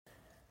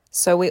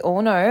So we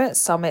all know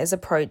summer is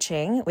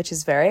approaching, which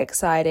is very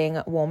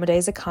exciting. Warmer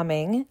days are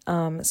coming.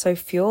 So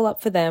fuel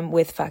up for them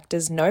with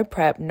Factor's no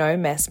prep, no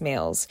mess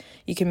meals.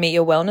 You can meet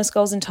your wellness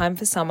goals in time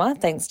for summer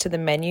thanks to the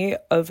menu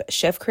of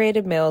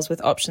chef-created meals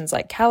with options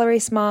like Calorie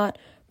Smart,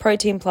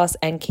 Protein Plus,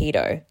 and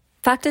Keto.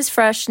 Factor's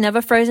fresh, never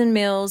frozen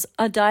meals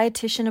are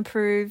dietitian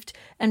approved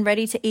and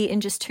ready to eat in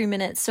just 2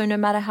 minutes. So no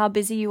matter how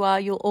busy you are,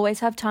 you'll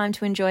always have time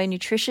to enjoy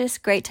nutritious,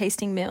 great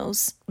tasting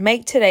meals.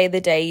 Make today the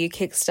day you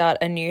kickstart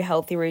a new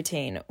healthy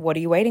routine. What are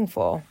you waiting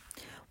for?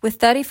 With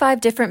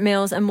 35 different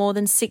meals and more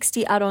than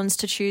 60 add-ons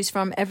to choose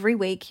from every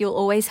week, you'll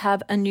always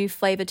have a new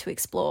flavor to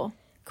explore.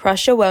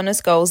 Crush your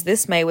wellness goals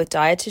this May with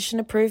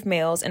dietitian-approved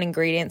meals and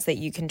ingredients that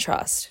you can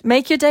trust.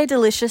 Make your day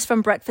delicious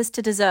from breakfast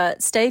to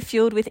dessert. Stay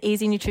fueled with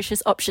easy,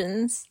 nutritious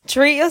options.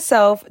 Treat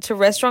yourself to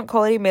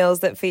restaurant-quality meals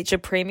that feature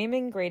premium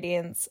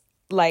ingredients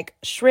like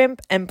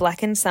shrimp and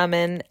blackened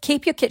salmon.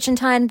 Keep your kitchen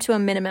time to a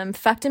minimum.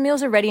 Factor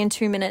meals are ready in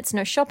 2 minutes.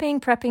 No shopping,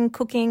 prepping,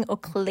 cooking, or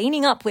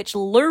cleaning up, which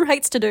Lou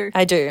hates to do.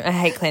 I do. I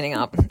hate cleaning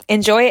up.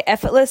 Enjoy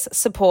effortless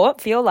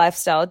support for your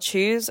lifestyle.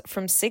 Choose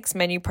from 6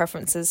 menu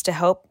preferences to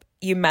help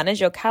you manage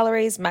your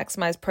calories,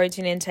 maximize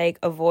protein intake,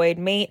 avoid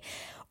meat,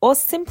 or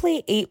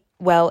simply eat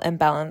well and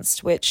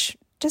balanced, which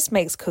just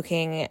makes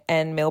cooking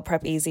and meal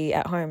prep easy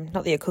at home.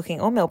 Not that you're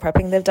cooking or meal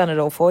prepping, they've done it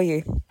all for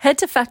you. Head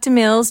to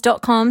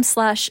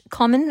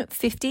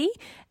factormeals.com/common50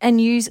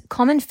 and use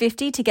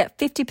common50 to get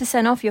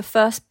 50% off your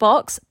first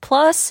box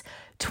plus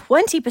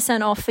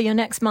 20% off for your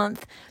next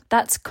month.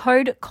 That's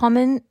code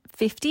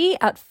common50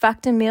 at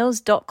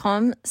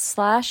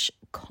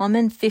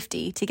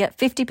factormeals.com/common50 to get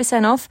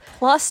 50% off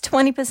plus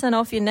 20%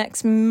 off your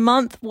next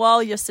month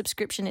while your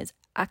subscription is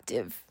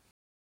active.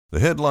 The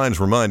headlines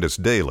remind us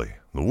daily,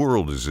 the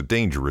world is a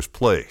dangerous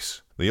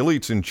place. The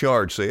elites in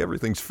charge say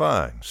everything's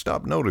fine,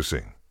 stop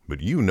noticing.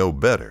 But you know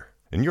better.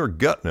 And your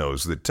gut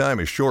knows that time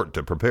is short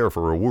to prepare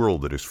for a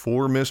world that is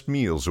 4 missed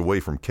meals away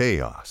from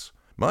chaos.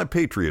 My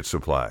Patriot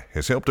Supply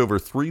has helped over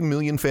 3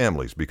 million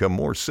families become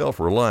more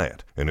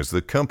self-reliant and is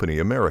the company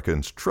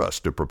Americans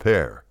trust to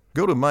prepare.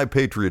 Go to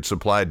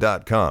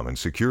MyPatriotSupply.com and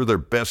secure their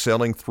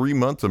best-selling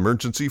 3-month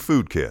emergency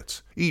food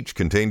kits. Each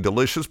contain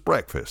delicious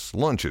breakfasts,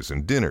 lunches,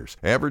 and dinners,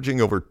 averaging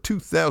over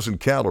 2,000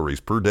 calories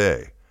per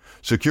day.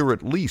 Secure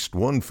at least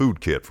 1 food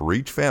kit for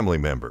each family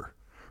member.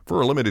 For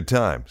a limited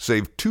time,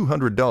 save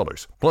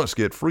 $200, plus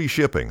get free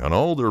shipping on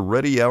all their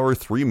Ready Hour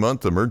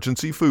 3-month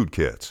emergency food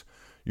kits.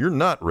 You're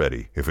not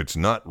ready if it's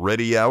not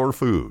Ready Hour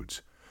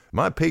Foods.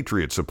 My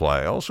Patriot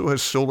Supply also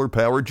has solar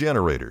power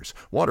generators,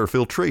 water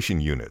filtration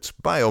units,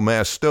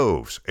 biomass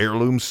stoves,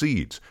 heirloom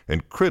seeds,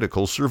 and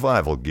critical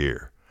survival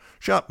gear.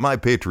 Shop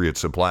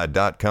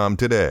MyPatriotSupply.com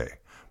today.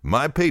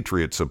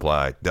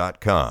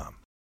 MyPatriotSupply.com.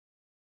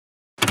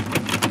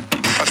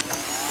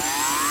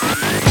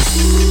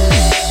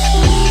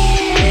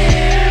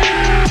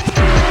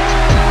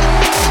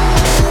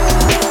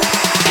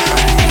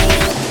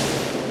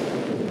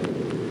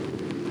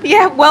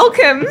 Yeah,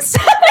 welcome.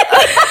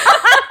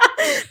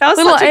 That was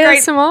Little such a great.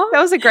 ASMR.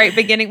 That was a great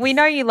beginning. We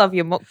know you love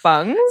your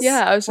mukbangs.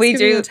 Yeah, I was just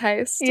giving you a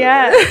taste.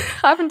 Yeah.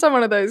 I haven't done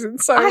one of those in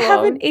so long. I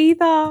haven't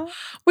either.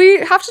 We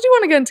have to do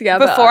one again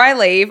together. Before I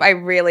leave, I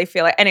really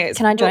feel like. Anyways,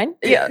 Can I join?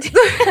 Yeah.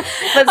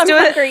 Let's I'm do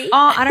hungry. it.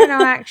 Oh, I don't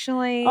know.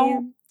 Actually,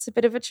 Oh. it's a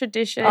bit of a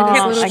tradition.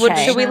 Oh,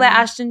 okay. Should we let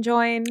Ashton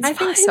join? I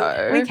think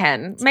so. We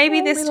can. Maybe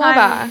Sure, this we love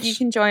time Ash. you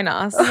can join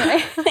us.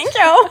 Thank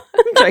you.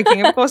 I'm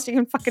joking. Of course, you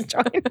can fucking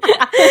join.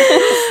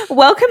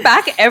 Welcome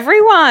back,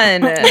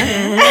 everyone.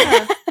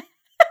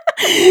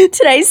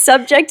 Today's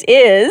subject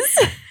is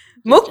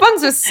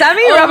Mukbangs with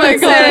Sammy Oh my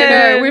Robinson. god,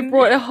 no, we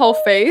brought a whole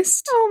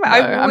feast. Oh my,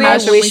 No, I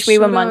imagine wish we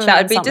were should've. munching That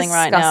on would be something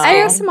right now.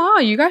 disgusting.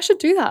 ASMR, you guys should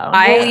do that.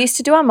 I- we used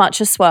to do our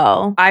much as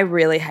well. I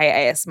really hate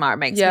ASMR. It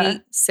makes Yeah,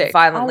 me sick.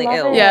 violently I love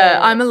ill. it. Yeah,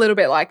 I'm a little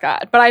bit like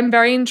that. But I'm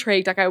very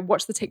intrigued. Like I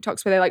watch the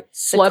TikToks where they like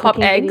slurp up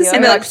cooking eggs videos.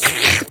 and they're like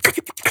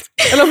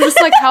and I'm just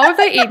like, how have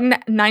they eaten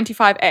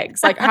 95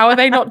 eggs? Like how are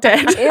they not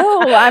dead?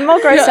 Ew, I'm more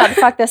grossed out the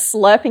fact they're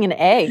slurping an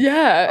egg.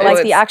 Yeah. Oh, Like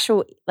it's- the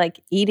actual,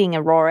 like eating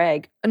a raw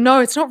egg.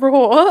 No, it's not raw.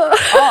 Oh.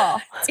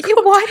 Why did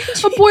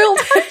A boiled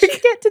How did you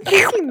get to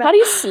thinking that? How do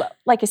you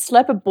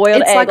slurp a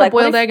boiled It's egg? like a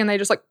boiled what egg and they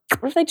just like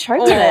if, what if they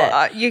choke Oh,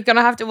 on it? you're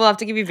gonna have to. We'll have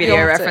to give you video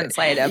You'll have to- reference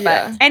later.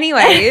 yeah. But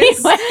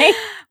anyways, Anyway.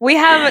 we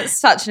have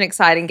such an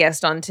exciting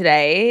guest on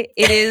today.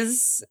 It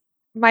is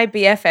my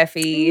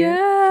BFFE,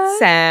 Yeah.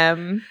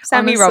 Sammy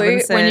Honestly,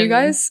 Robinson. when you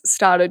guys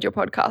started your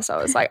podcast, I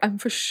was like, I'm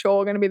for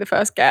sure going to be the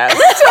first guest.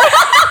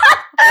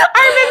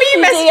 I remember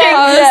you messaging. Yeah. I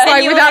was And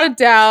like, you were without a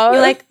doubt.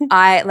 You're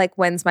like,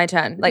 when's my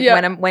turn? Like,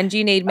 Yeah. when do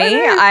you need me?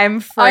 know. I'm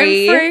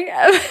free. I'm free.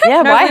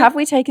 Yeah, No, why we- have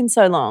we taken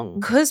so long?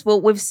 Because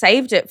we've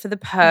saved it for the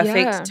perfect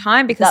Yeah.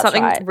 time because That's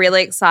something right.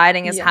 really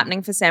exciting is Yeah.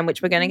 happening for Sam,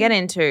 which we're going to get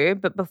into.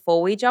 But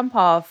before we jump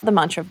off, The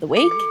mantra of the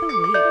week.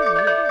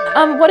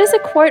 What is a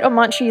quote or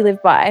mantra you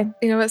live by?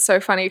 You know, it's so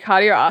funny.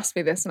 Cardio asked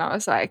me this and I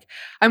was like,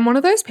 I'm one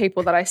of those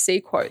people that I see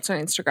quotes on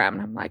Instagram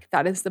and I'm like,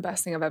 that is the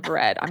best thing I've ever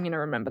read. I'm going to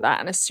remember that.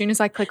 And as soon as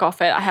I click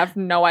off it, I have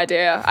no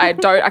idea. I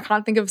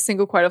can't think of a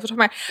single quote off the top of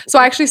my So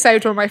I actually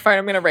saved one on my phone.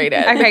 I'm going to read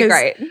it. Okay, because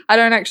great. I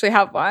don't actually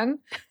have one.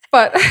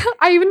 But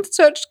I even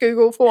searched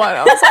Google for one.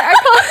 I was like, I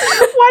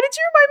can't. Why did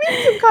you remind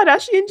me of Kim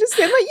Kardashian just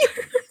then? Like, you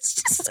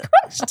just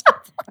scrunched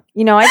up.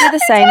 You know, I do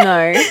the same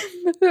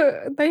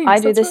though. Thanks, I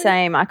do that's the fine.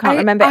 same. I can't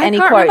remember any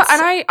can't quotes.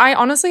 And I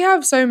honestly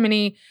have so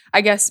many,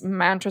 I guess,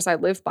 mantras I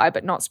live by,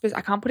 but not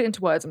I can't put it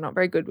into words. I'm not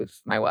very good with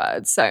my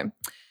words. So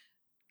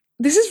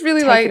this is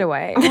really Take it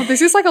away. Oh,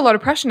 this is like a lot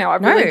of pressure now.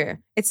 I've really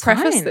it's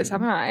prefaced fine. this,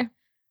 haven't I?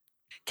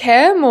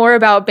 Care more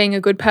about being a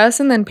good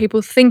person than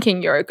people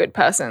thinking you're a good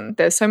person.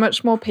 There's so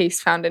much more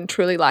peace found in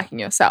truly liking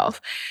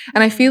yourself.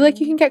 And I feel like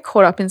you can get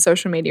caught up in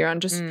social media on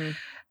just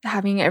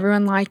having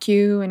everyone like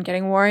you and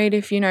getting worried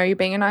if, you're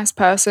being a nice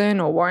person,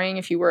 or worrying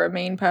if you were a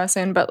mean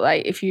person. But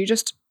like, if you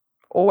just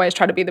always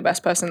try to be the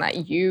best person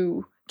that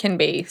you can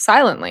be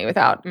silently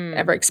without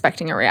ever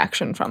expecting a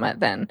reaction from it,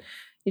 then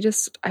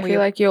I feel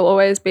like you'll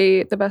always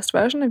be the best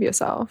version of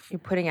yourself. You're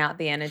putting out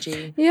the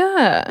energy.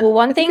 Yeah. Well,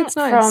 one I think thing it's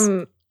nice.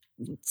 from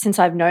since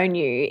I've known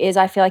you is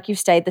I feel like you've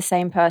stayed the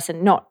same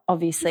person. Not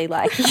obviously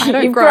like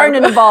don't you've grow. grown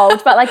and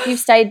evolved, but like you've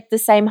stayed the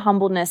same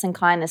humbleness and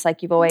kindness.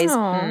 Like you've always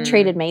Aw.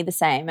 treated me the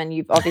same, and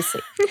you've obviously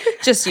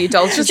Just you,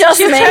 dolls. She's Just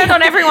me. turned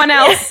on everyone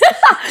else.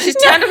 She's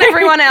turned on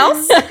everyone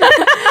else.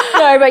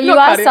 no, but you Not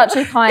are Katia. such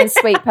a kind,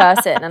 sweet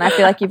person, and I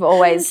feel like you've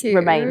always Thank you.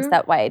 remained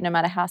that way, no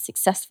matter how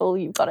successful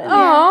you've gotten.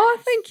 Oh,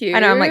 thank you.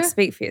 I know, I'm like,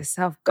 speak for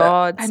yourself.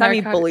 God, I know,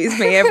 Sammy Katia. bullies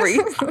me every.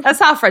 That's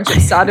how our friendship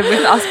started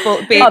with us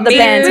being Oh, the me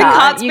and banter.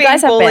 Kat's You being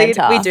guys have bullied.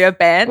 banter. We do have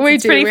banter.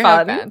 It's pretty we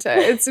fun. have banter.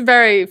 It's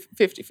very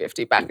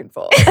 50-50 back and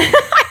forth.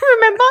 I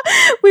remember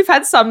we've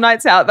had some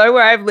nights out though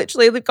where I've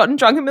literally gotten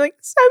drunk and been like,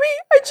 Sammy,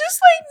 I just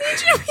like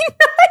need you to be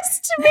nice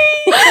to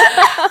me.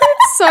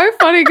 It's so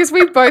funny because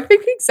we both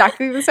think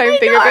exactly the same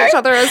thing of each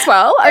other as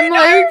well. I'm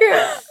like,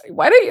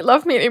 why don't you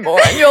love me anymore?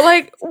 And you're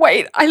like,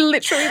 wait, I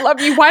literally love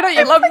you. Why don't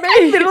you love me?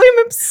 I literally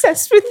am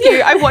obsessed with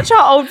you. I watch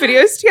our old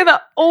videos together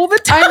all the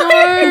time. I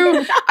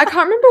know. I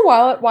can't remember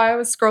why I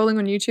was scrolling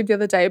on YouTube the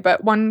other day,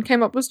 but one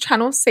came up was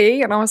Channel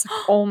C, and I was like,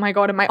 oh my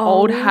God, in my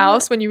old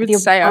house when you would The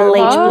stay over.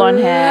 bleach blonde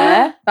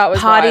hair. That was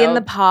Party in wild.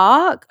 the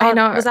park. I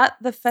know. Was that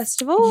the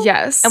festival?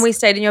 Yes. And we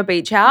stayed in your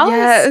beach house?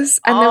 Yes.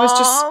 And there was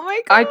just, Oh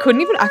my God. I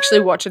couldn't even actually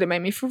watch it. It made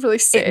me feel really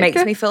sick. It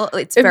makes me feel,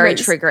 it's It very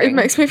makes- triggering. It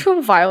makes me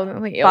feel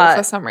violently ill But-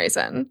 for some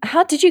reason.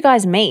 How did you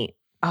guys meet?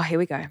 Oh, here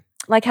we go.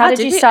 Like, how did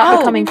you we- start oh,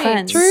 becoming we met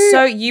friends? through-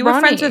 So you were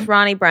friends Rani. with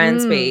Rani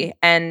Bransby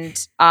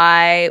and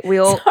we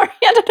all Sorry,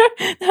 I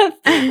don't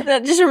know.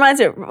 That just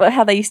reminds me of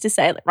how they used to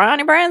say, like,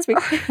 Ronnie Bransby.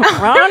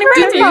 Ronnie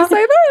Did you Bransby.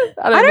 say that?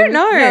 I don't think-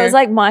 know. No, it was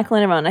like Michael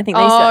and everyone. I think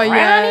they used to Oh, Ronnie.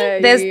 yeah.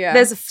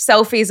 There's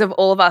selfies of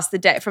all of us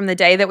from the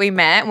day that we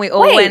met, and we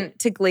all Wait. went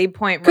to Glebe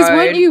Point Because Road.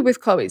 weren't you with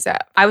Chloe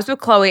Zapp? I was with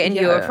Chloe and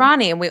you were with Yeah.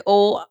 Rani, and we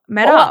all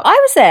met Oh, up. I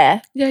was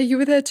there. Yeah, you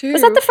were there too.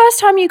 Was that the first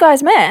time you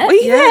guys met? Were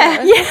you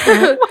there? Yeah.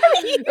 Why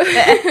were you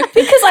there?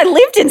 Because I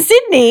lived in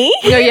Sydney.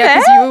 No, yeah,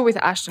 because you were with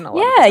Ashton a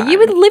lot. Yeah, of the you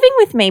were time. living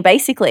with me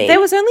basically.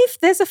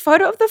 There's a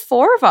photo of the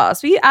four of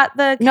us. Were you at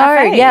the no,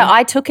 cafe? yeah,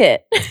 I took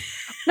it. no,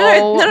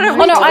 Oh, we Oh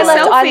no, took I a left.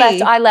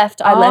 selfie. I left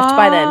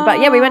by then. But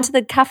yeah, we went to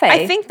the cafe.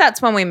 I think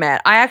that's when we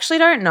met. I actually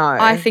don't know.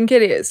 I think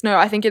it is. No,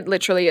 I think it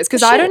literally is.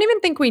 Because I don't even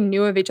think we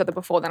knew of each other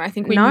before then. I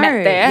think we No,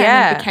 met there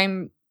yeah. and then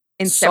became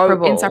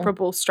Inseparable. so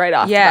inseparable straight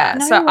after Yeah. that.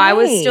 No So I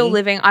was still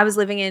way. I was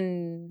living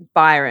in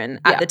Byron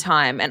at Yeah. the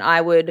time, and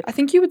I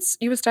think you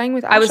were staying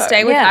with Asho. I was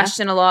staying with Yeah.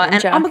 Ashton a lot. And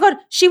And Jack. oh my God,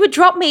 she would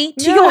drop me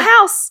to Yeah. your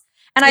house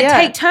and I'd Yeah.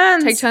 take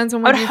turns. Take turns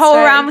on I when would you'd hoe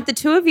stay. around with the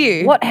two of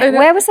you. What?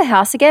 Where was the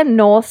house again?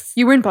 North.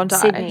 You were in Bondi.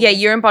 Sydney. Yeah,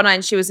 you're in Bondi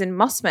and she was in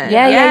Mossman.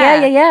 Yeah.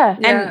 And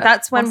Yeah,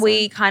 that's when awesome.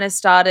 we kind of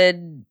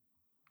started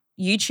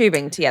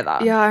YouTubing together.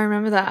 Yeah, I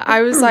remember that.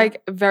 I was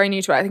like very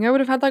new to it. I think I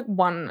would have had like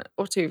 1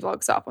 or 2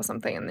 vlogs up or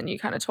something. And then you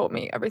kind of taught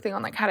me everything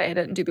on like how to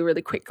edit and do the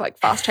really quick, like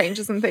fast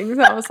changes and things.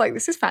 And I was like,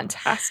 this is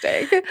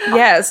fantastic.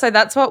 Yeah, so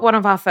that's what one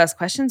of our first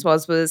questions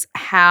was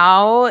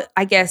how,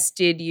 I guess,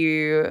 did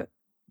you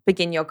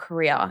begin your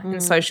career in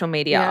social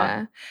media?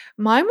 Yeah.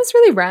 Mine was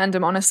really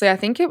random, honestly. I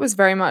think it was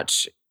very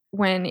much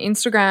when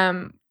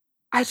Instagram,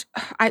 I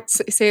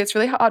see, it's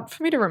really hard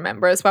for me to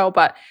remember as well,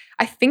 but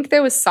I think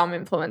there was some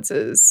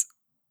influences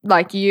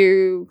like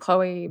you,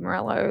 Chloe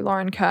Morello,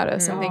 Lauren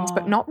Curtis and things,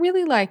 but not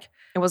really like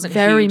It wasn't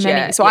very huge many.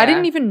 yet, So I yeah.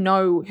 didn't even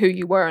know who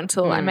you were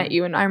until I met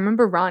you. And I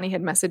remember Rani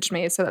had messaged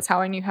me, so that's how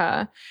I knew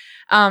her.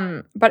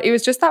 But it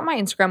was just that my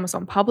Instagram was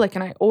on public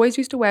and I always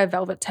used to wear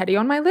velvet teddy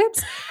on my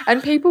lips.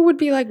 And people would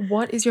be like,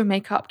 what is your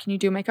makeup? Can you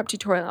do a makeup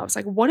tutorial? And I was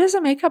like, what is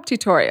a makeup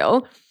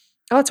tutorial?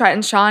 Oh, that's right.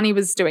 And Shani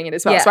was doing it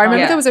as well. Yeah. So I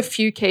remember Yeah. there was a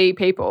few key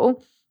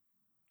people.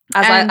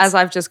 As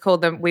I've just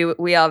called them,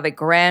 we are the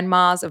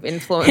grandmas of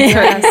influencers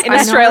Yes, in I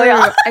know.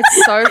 Australia.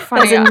 It's so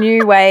funny. There's a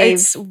new wave.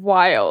 It's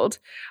wild.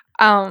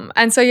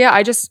 And so yeah,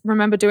 I just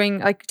remember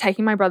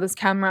taking my brother's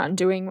camera and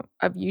doing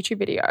a YouTube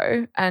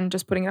video and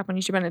just putting it up on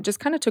YouTube, and it just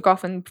kind of took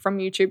off. And from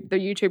YouTube, the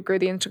YouTube grew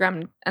the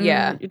Instagram, and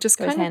Yeah. it just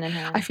Goes kind hand of. in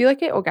hand. I feel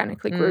like it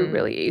organically grew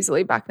really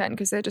easily back then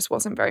because there just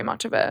wasn't very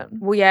much of it.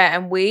 Well, yeah,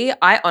 and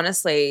I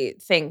honestly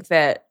think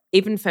that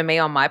even for me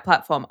on my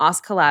platform,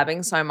 us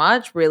collabing so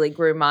much really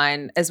grew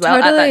mine as well.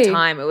 At Totally. that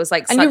time, it was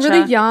like And such you're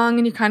really young,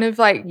 and you're kind of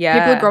like people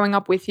Yeah. are growing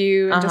up with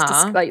you and just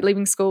Uh-huh. like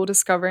leaving school,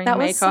 discovering That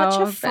was makeup.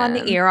 such a fun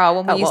and- era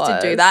when we That used to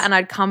do was. that, and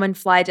I'd come and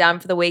fly down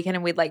for the weekend,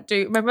 and we'd like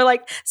do. Remember,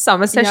 like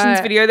summer sessions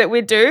Yeah. video that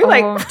we'd do. Oh,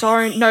 Like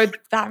don't no,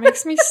 that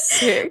makes me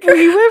sick.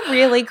 we were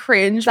really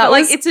cringe, That but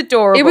like was- it's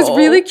adorable. It was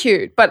really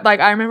cute, but like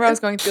I remember I was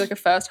going through like a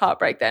first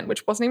heartbreak then,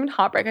 which wasn't even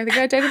heartbreak. I think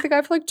I dated the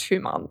guy for like 2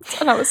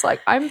 months, and I was like,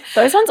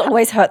 Those ones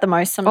always hurt the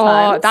most oh,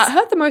 sometimes. that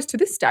hurt the most to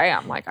this day.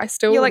 I'm like, I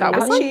still You're like, that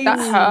was like, that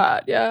ouchies.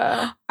 hurt.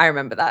 Yeah, I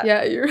remember that.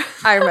 yeah, you.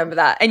 I remember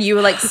that. And you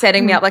were like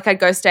setting me up, like I'd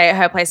go stay at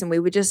her place, and we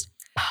would just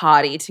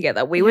party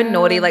together. We were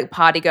naughty Yeah. like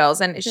party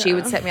girls, and she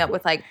would Yeah. set me up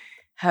with like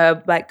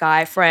her like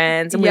guy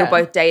friends, and we Yeah.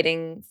 were both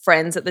dating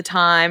friends at the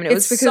time, and it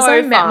It's was because so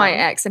I met fun. my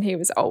ex and he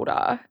was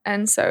older,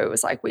 and so it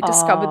was like we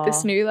discovered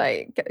this Oh. new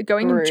like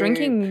going and Group,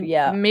 drinking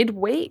yeah.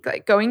 midweek,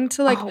 like going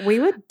to like Oh, we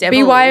were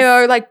devils.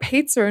 BYO like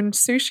pizza and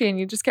sushi, and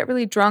you just get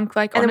really drunk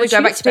like. and on then we a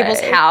go back to people's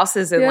Tuesday.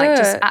 houses and like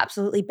just Yeah.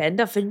 absolutely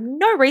bender for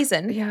no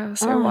reason. Yeah,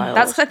 so Oh. wild.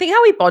 That's I think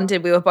how we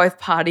bonded. We were both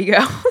party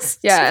girls.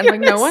 yeah, to and be like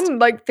no honest. one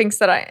like thinks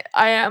that I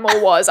am or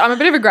was. I'm a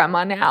bit of a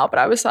grandma now, but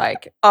I was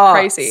like Oh,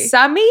 crazy.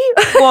 Sammy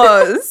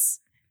was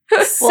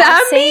Well,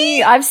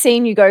 Sammy. I've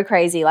seen you go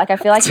crazy. Like I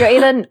feel like you're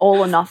either an all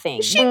or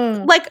nothing. She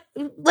like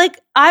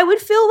I would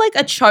feel like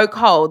a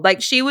chokehold.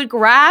 Like she would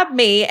grab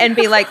me and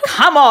be like,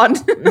 "Come on,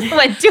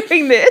 we're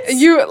doing this."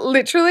 You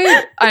literally,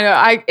 I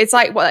know. It's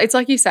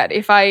like you said.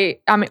 If I'm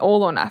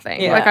all or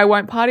nothing. Yeah. Like I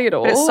won't party at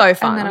all. it's so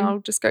fun. and then I'll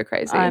just go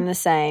crazy. I'm the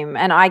same,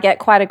 and I get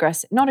quite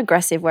aggressive. Not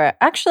aggressive, where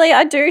actually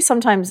I do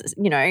sometimes.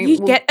 You know, You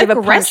will get give a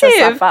punch or aggressive.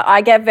 stuff, but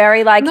I get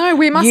very like. No,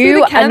 we must be you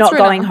the are cancer not in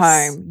going us.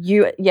 home.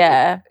 You,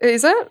 yeah.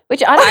 Is it?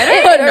 Which I don't,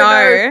 I don't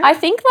know. I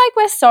think like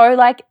we're so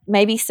like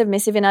maybe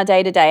submissive in our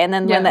day to day, and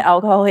then when Yeah. the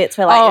alcohol hits,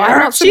 we're like, Oh, I'm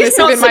not She's submissive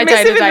not in my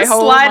submissive in day-to-day. the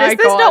Oh my slightest.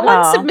 There's not God.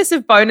 one Oh.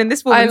 submissive bone in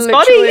this I woman's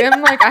literally body.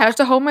 am like, I have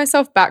to hold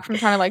myself back from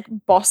trying to like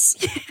boss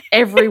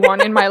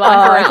everyone in my life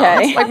Oh, around.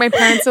 okay. Like my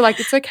parents are like,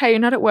 it's okay, you're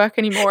not at work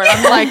anymore. And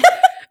I'm like,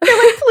 They're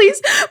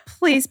like,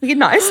 please be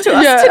nice to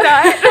us Yeah.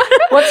 tonight.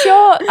 What's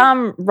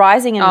your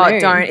rising and Oh,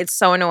 moon? don't. It's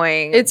so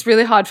annoying. it's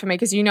really hard for me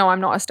because I'm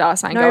not a star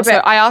sign No, girl. So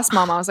but- I asked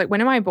mum, I was like, when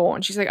am I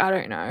born? She's like, I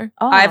don't know.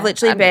 Oh. I've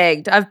literally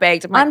begged. I've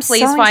begged. I'm like, I'm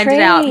please so find it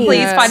out. intrigued. Please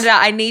Yes. find it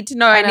out. I need to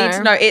know. I need to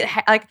know. know. It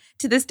like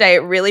to this day, it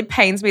really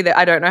pains me that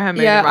I don't know her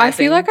moon. Yeah, and I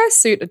feel rising. like I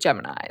suit a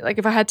Gemini. Like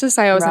if I had to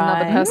say I was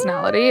another Right.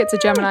 personality, it's a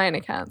Gemini and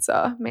a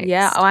Cancer mix.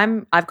 Yeah,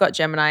 I've got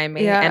Gemini in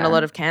me Yeah. and a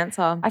lot of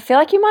Cancer. I feel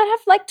like you might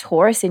have like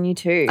Taurus in you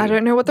too. I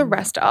don't know what the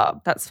rest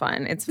are. That's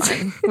fine. It's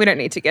fine. We don't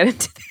need to get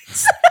into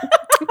this.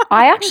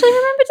 I actually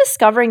remember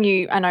discovering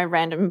you. I know,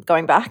 random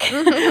going back.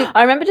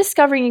 I remember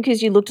discovering you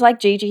because you looked like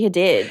Gigi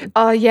Hadid.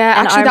 Oh yeah,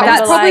 And actually I that was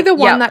remember, probably like- the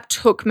one Yep. that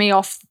took me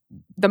off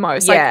the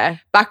most. Like Yeah.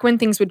 back when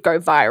things would go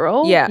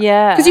viral. Yeah.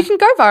 Yeah, Because you can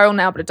go viral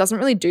now, but it doesn't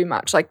really do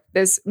much. Like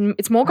it's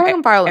more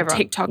going viral on Everyone-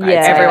 TikTok. I'd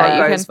Yeah. say, Everyone that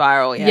you goes can-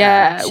 viral.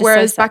 Yeah. It's just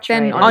Whereas so back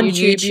then saturated. on On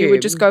YouTube, you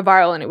would just YouTube. go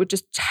viral and it would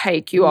just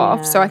take you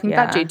off. So I think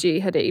that Yeah. Gigi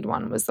Hadid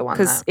one was the one.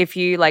 Because That, if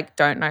you like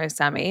don't know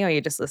Sammy or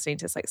you're just listening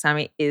to this, like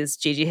Sammy is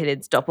Gigi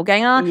Hadid's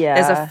doppelganger.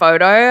 There's Yeah. a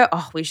photo.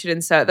 Oh, we should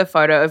insert the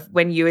photo of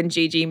when you and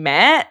Gigi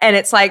met, and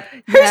it's like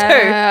who's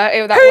that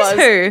Who's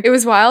who? It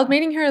was wild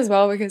meeting her as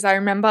well because I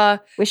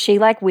remember was she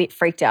like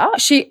freaked out?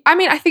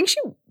 I think she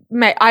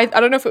may I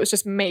don't know if it was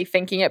just me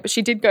thinking it, but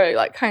she did go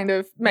like kind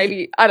of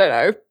maybe I don't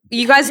know.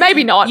 You guys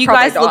Maybe not, You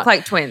probably guys look not.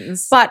 like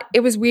twins. But it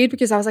was weird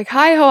because I was like,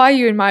 "Hi, how are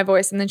you?" in my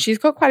voice, and then she's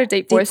got quite a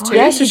deep voice too.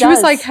 Yeah, so she she was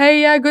does. like,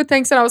 "Hey, yeah, good,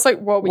 thanks." And I was like,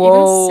 "Whoa, we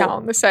Whoa. even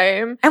sound the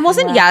same." And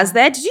wasn't Wow. Yaz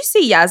there? Did you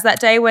see Yaz that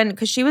day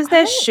because she was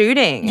there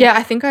shooting? Yeah,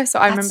 I think I saw.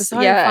 I That's remember. so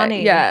yeah,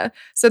 funny. yeah.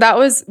 So that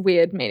was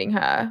weird meeting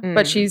her,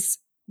 but Mm. she's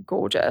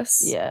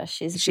gorgeous. Yeah,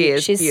 she's is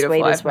she's beautiful,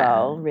 sweet as I've met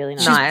well. her. Really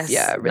nice. She's nice.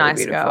 Yeah, really nice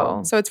beautiful.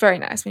 girl. So it's very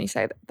nice when you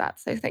say that.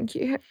 So thank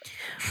you.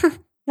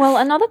 Well,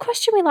 another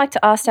question we like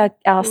to ask our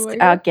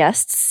yeah.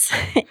 guests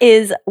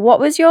is, what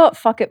was your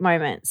fuck it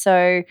moment?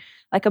 So,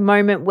 like a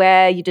moment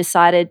where you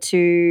decided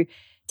to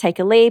take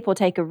a leap or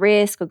take a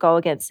risk or go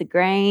against the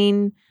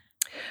grain.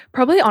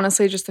 Probably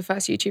honestly just the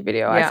first YouTube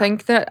video. I Yeah.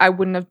 think that I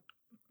wouldn't have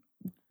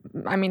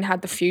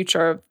had the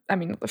future.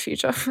 Not the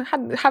future.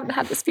 haven't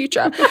had this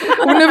future.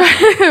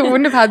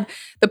 wouldn't have had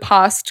the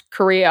past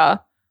career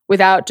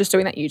without just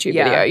doing that YouTube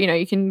Yeah. video. You know,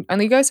 you can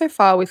only go so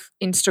far with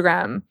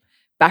Instagram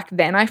back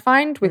then, I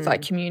find, with Mm.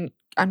 like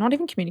I'm not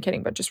even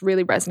communicating, but just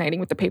really resonating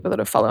with the people that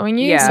are following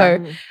you. Yeah. So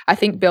Mm. I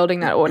think building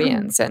that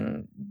audience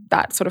and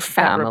that sort of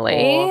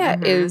family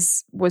rapport,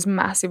 was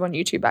massive on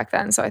YouTube back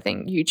then. So I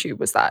think YouTube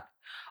was that.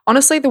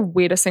 Honestly, the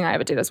weirdest thing I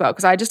ever did as well,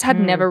 because I just had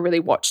Mm. never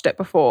really watched it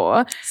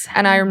before.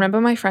 And I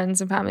remember my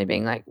friends and family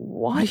being like,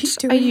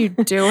 what are you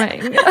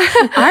doing?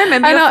 I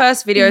remember And your I-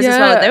 first videos as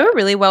well. yeah. They were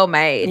really well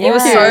made. You were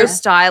Yeah. so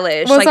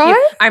stylish. Was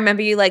I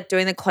remember you like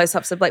doing the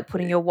close-ups of like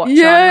putting your watch on.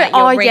 Yeah. Like,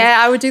 your Oh, ring yeah.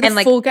 I would do the and,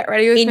 like, full get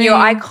ready with in me. your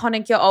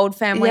iconic, your old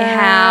family Yeah.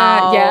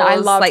 house. Yeah, I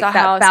loved like the that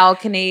house.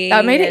 balcony.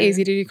 That made it and-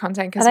 easy to do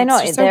content because Are they it's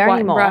not just so there white and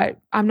anymore? bright.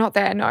 I'm not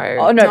there, no.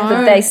 Oh, no,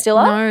 but they still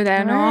are? No,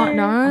 they're not.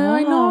 No,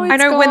 I know. Oh. I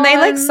it's know when they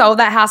like gone. sold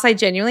that house, I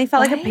genuinely genuinely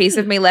felt like a piece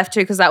of me left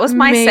too, because that was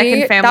my Me,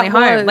 second family that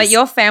home. was- Like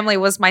your family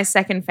was my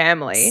second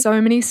family.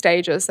 So many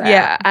stages there.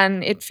 Yeah.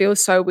 And it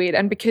feels so weird.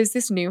 And because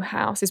this new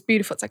house is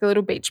beautiful, it's like a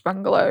little beach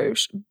bungalow,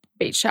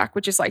 beach shack,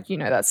 which is like,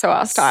 that's so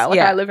our style. Like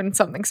Yeah. I live in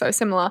something so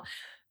similar.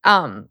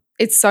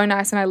 It's so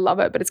nice and I love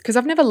it, but it's because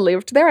I've never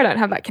lived there. I don't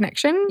have that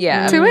connection to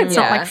it. It's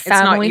not like It's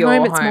not family your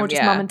home. It's more home,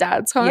 just yeah. mum and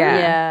dad's home.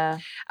 Yeah.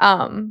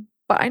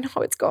 But I know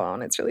it's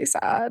gone. It's really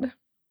sad.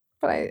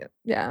 But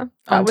that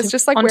Onto- was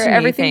just like onto where new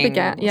everything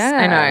began. things.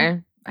 Yeah.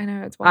 I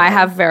know. It's I wild.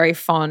 have very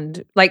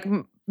fond, like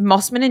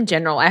Mossman in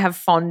general, I have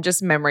fond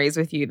just memories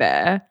with you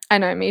there. I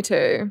know, me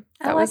too.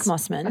 I like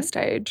Mossman. a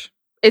stage.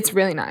 It's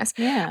really nice.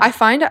 Yeah.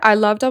 I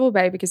love Double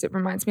Bay because it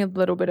reminds me a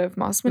little bit of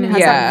Mossman. It has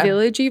Yeah. that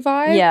villagey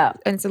vibe. Yeah.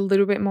 And it's a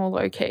little bit more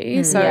low key.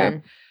 Mm,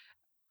 So,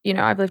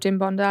 yeah. I've lived in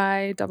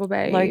Bondi, Double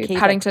Bay, Low-key,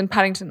 Paddington.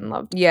 Paddington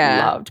loved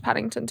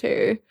Paddington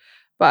too.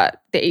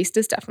 But the East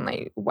is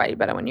definitely way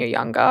better when you're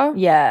younger.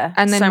 Yeah.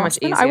 And then So much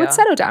Mossman, I would easier.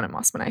 settle down at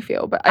Mossman, I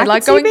feel. But I I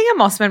like could see going. being a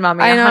Mossman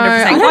mummy, I know.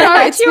 100%. I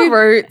know, It's it's your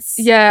weird. roots.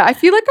 Yeah, I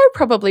feel like I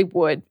probably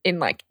would in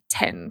like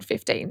 10,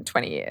 15,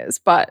 20 years.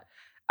 But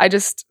I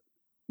just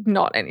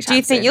not anytime Do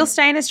you think soon. you'll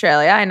stay in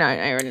Australia? I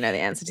already know the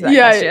answer to that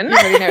Yeah, question. you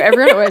already know.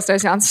 Everyone always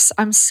knows.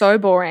 I'm so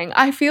boring.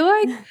 I feel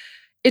like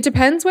it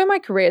depends where my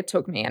career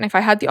took me. And if I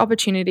had the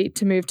opportunity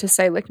to move to,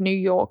 say, like New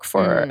York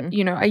for,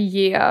 a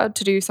year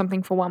to do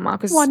something for 1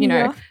 month, because, 1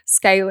 year.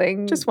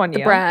 scaling Just 1 the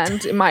year.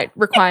 brand, it might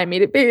require me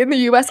to be in the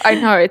US. I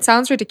know it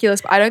sounds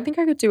ridiculous, but I don't think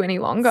I could do any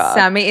longer.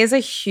 Sammy is a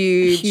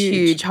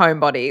huge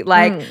homebody.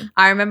 Like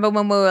I remember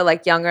when we were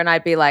like younger and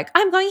I'd be like,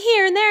 I'm going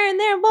here and there and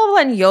there, blah, blah,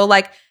 blah. And you're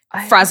like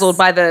frazzled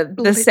by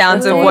the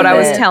sounds of what I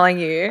was telling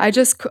you.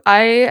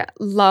 I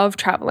love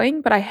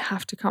traveling, but I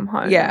have to come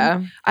home.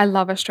 Yeah. I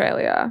love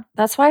Australia.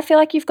 That's why I feel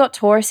like you've got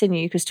Taurus in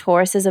you, because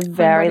Tauruses are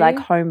very like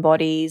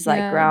Homebody? homebodies, like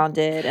Yeah.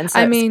 grounded. And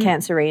so I mean-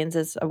 Cancerians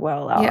as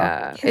well.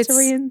 Yeah.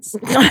 Cancerians.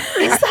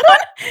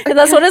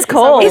 That's what it's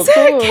called. Is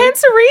there a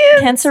Cancerian?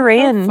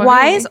 Cancerian. funny.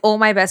 Why is all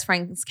my best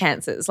friends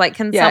cancers? Like,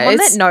 can Yeah, someone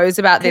it's- that knows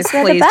about this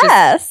they're the please just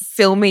best.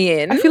 fill me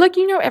in? I feel like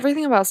you know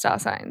everything about star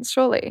signs,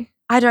 surely.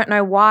 I don't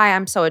know why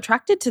I'm so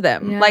attracted to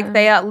them. Yeah. Like,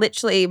 they are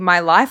literally my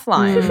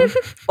lifeline.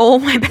 All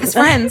my best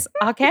friends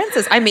are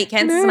cancers. I meet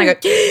cancers and I go,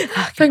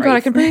 Thank God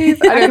I can breathe.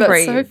 I know can that's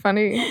breathe. so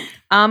funny.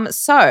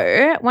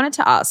 So wanted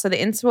to ask, so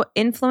the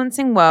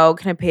influencing world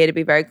can appear to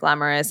be very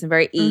glamorous and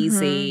very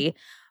easy.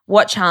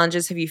 What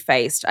challenges have you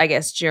faced, I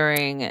guess,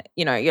 during,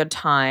 your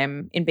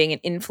time in being an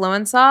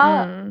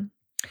influencer?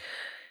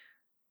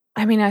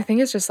 I mean, I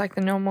think it's just like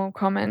the normal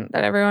comment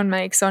that everyone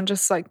makes on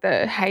just like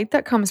the hate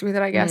that comes with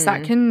it, I guess.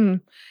 That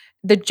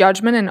the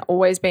judgment and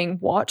always being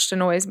watched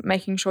and always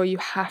making sure you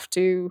have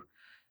to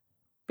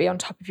be on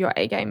top of your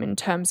A game in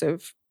terms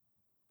of,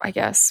 I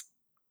guess,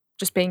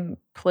 just being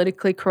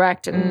politically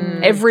correct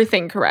and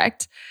everything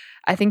correct.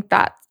 I think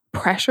that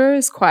pressure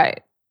is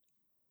quite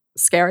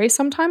scary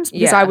sometimes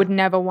because I would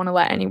never want to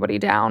let anybody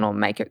down or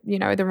make it,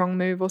 the wrong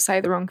move or say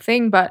the wrong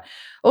thing. But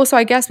also,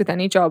 I guess with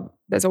any job,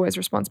 there's always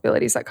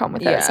responsibilities that come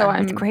with it. So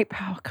With great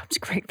power comes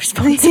great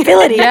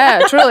responsibility.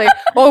 yeah, truly.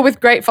 Or with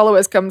great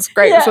followers comes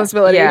great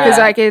responsibility because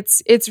Yeah. like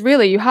it's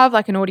really, you have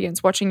like an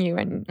audience watching you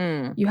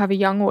and you have a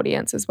young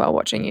audience as well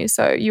watching you.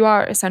 So you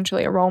are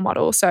essentially a role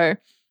model. So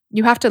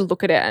you have to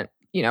look at it,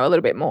 a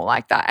little bit more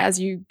like that as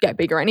you get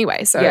bigger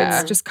anyway. So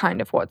it's just kind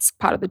of what's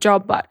part of the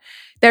job. But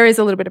there is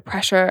a little bit of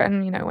pressure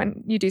and,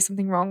 when you do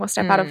something wrong or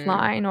step out of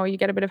line or you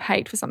get a bit of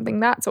hate for something,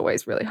 that's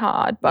always really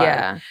hard.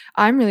 But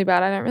I'm really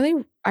bad.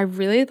 I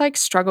really like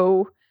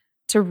struggle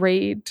to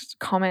read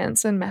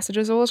comments and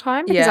messages all the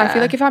time because I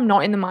feel like if I'm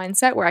not in the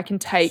mindset where I can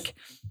take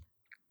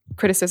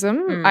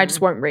criticism, I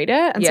just won't read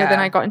it. And so then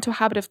I got into a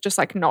habit of just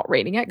like not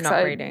reading it.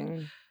 Not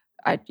reading.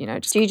 I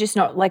just Do you just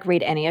not like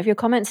read any of your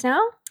comments now?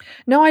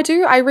 No, I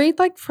do. I read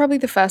like probably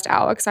the first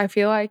hour because I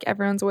feel like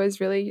everyone's always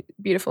really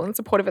beautiful and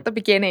supportive at the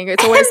beginning.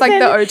 It's always like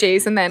the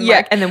OGs and then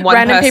like and then one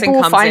random person people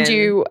will comes find in.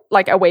 you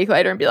like a week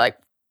later and be like,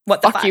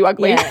 What the fuck you,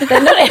 ugly.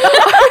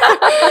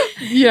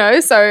 Yeah.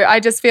 So I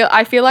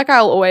feel like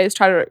I'll always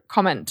try to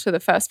comment to the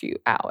first few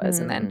hours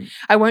and then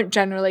I won't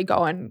generally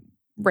go and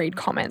read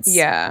comments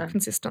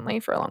consistently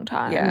for a long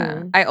time.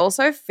 Yeah. I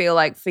also feel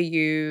like for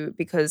you,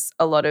 because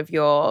a lot of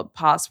your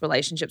past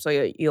relationships or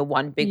your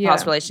one big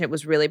past relationship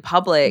was really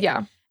public.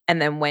 Yeah.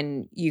 And then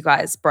when you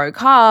guys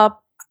broke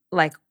up,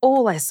 like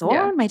all I saw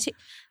on my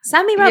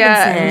Sammy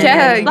Robinson,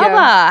 and blah,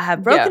 blah,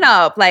 have broken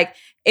up. Like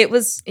it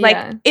was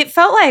like, it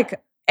felt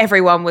like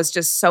everyone was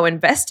just so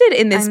invested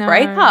in this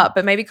breakup,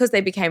 but maybe because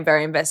they became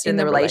very invested in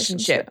the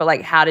relationship. But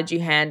like, how did you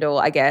handle,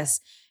 I guess,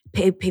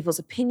 people's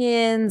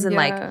opinions and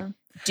like,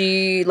 do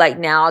you like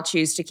now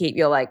choose to keep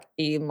your like,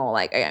 are you more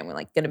like, okay, I'm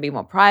like going to be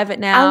more private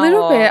now? A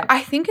little bit.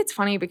 I think it's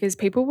funny because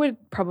people would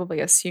probably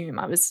assume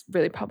I was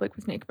really public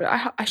with Nick, but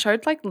I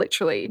showed like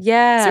literally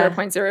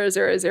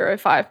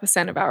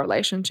 0.0005% of our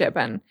relationship.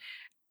 And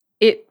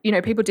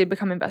people did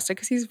become invested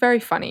because he's a very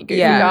funny, goofy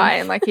Yeah. guy,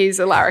 and like he's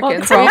a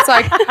larrikin. So it's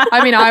like,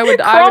 I mean, I would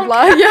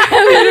love, yeah,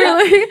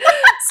 literally.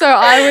 So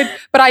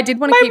but I did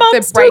want to My keep mum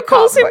the still breakup.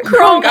 calls him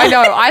Kronk. I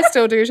know, I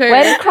still do too.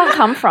 Where did Kronk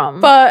come from?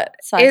 But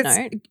Side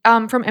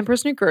it's from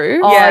Emperor's New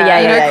Groove. Oh, yeah,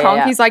 You know, yeah,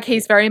 Kronk, yeah.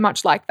 he's very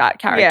much like that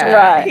character.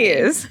 Yeah, Right. he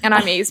is. And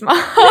I'm Yzma.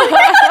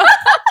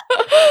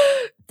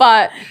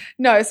 But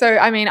no, so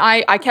I mean,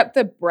 I kept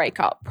the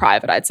breakup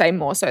private, I'd say,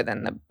 more so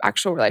than the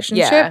actual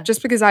relationship, Yeah.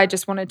 just because I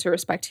just wanted to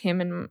respect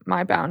him and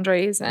my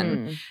boundaries.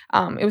 And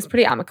it was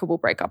pretty amicable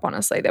breakup,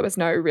 honestly. There was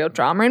no real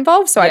drama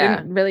involved. So I Yeah.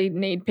 didn't really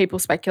need people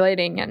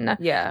speculating. And,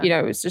 Yeah. you know,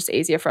 it was just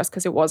easier for us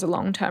because it was a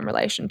long-term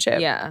relationship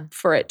Yeah.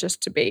 for it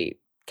just to be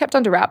kept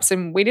under wraps.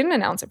 And we didn't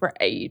announce it for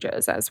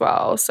ages as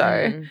well.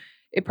 So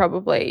it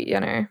probably, you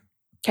know,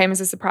 came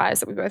as a surprise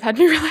that we both had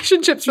new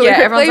relationships really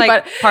quickly. everyone's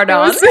like, but pardon. it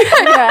was,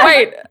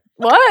 wait,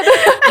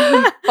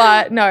 what?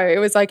 But no, it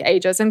was like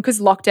ages. And because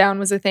lockdown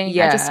was a thing,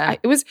 Yeah.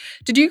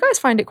 did you guys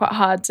find it quite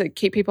hard to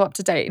keep people up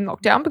to date in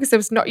lockdown? Because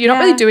you're not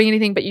really doing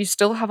anything, but you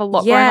still have a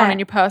lot going on in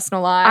your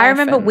personal life. I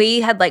remember and-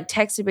 we had like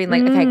texted being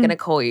like, okay, gonna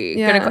call you.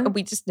 Yeah.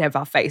 We just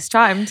never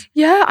FaceTimed.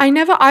 Yeah,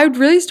 I would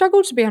really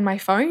struggle to be on my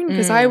phone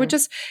because I would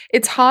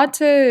it's hard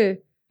to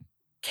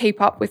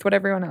keep up with what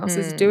everyone else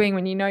is doing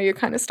when you know you're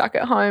kind of stuck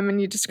at home and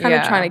you're just kind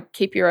of trying to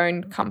keep your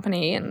own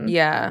company and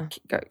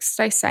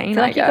stay sane, I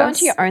feel like you go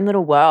into your own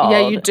little world.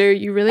 Yeah, you do.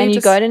 You really and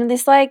just, you go into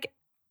this like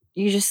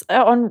you just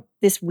are on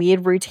this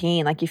weird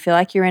routine. Like you feel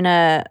like you're in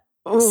a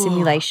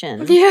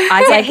simulation. Yeah.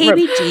 I like get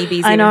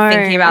heebie-jeebies I even know,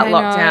 thinking about I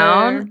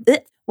lockdown. know.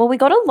 Well, we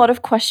got a lot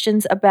of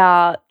questions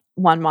about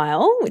 1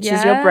 Mile, which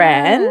is your Yeah.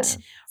 brand.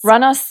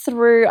 Run us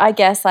through, I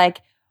guess,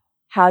 like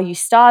how you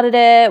started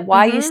it,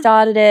 why you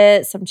started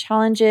it, some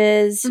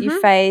challenges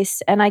you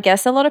faced. And I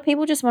guess a lot of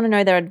people just want to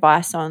know their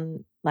advice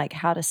on like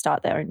how to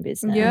start their own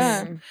business.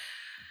 Yeah.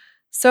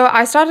 So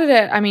I started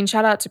it, I mean,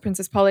 shout out to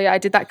Princess Polly. I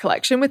did that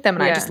collection with them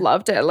and I just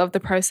loved it. I loved the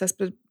process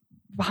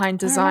behind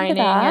designing. And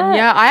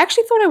that. I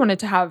actually thought I wanted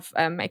to have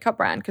a makeup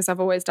brand because I've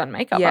always done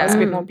makeup. I was a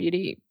bit more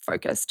beauty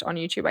focused on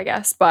YouTube, I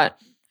guess. But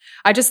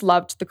I just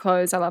loved the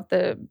clothes. I loved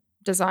the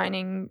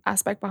designing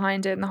aspect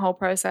behind it and the whole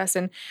process.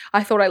 And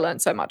I thought I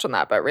learned so much on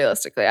that, but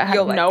realistically, I had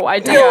no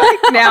idea.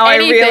 Now I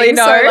really anything.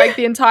 know. So like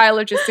the entire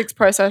logistics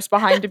process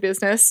behind a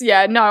business.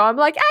 Yeah, no, I'm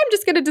like, I'm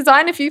just going to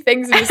design a few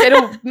things and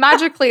it'll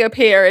magically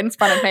appear in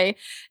front of me.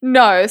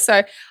 No.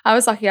 So I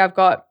was lucky.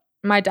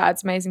 My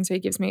dad's amazing. So he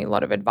gives me a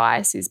lot of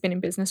advice. He's been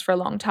in business for a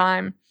long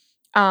time.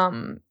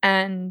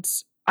 And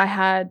I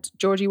had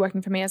Georgie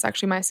working for me as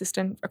actually my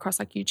assistant across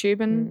like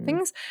YouTube and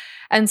things.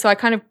 And so I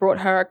kind of brought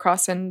her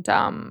across and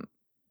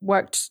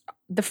worked.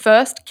 The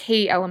first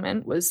key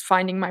element was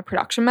finding my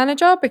production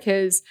manager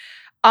because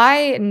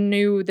I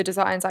knew the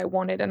designs I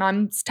wanted and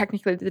I'm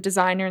technically the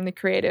designer and the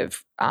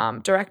creative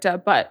director,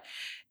 but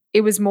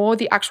it was more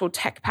the actual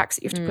tech packs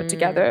that you have to put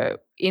together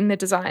in the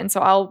design.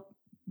 So I'll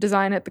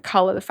design it, the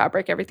color, the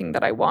fabric, everything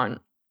that I want.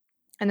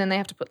 And then they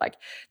have to put like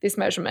this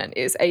measurement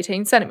is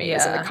 18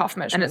 centimeters and the cuff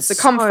measurement is the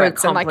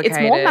circumference. And like it's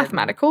more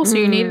mathematical. So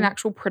you need an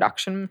actual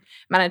production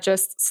manager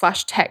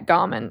 / tech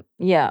garment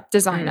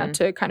designer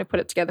to kind of put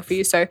it together for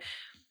you. So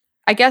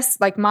I guess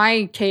like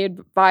my key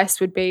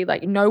advice would be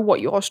like know what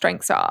your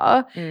strengths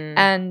are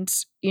and,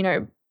 you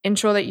know,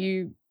 ensure that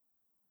you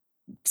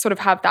sort of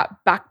have that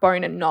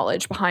backbone and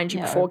knowledge behind you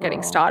before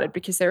getting started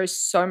because there is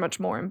so much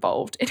more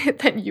involved in it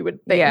than you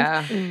would think.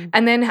 Yeah.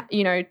 And then,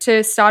 you know,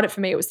 to start it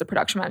for me, it was the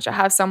production manager.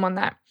 Have someone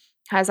that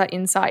has that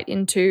insight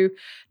into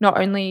not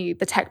only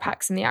the tech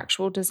packs and the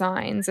actual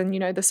designs and, you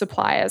know, the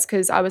suppliers,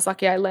 because I was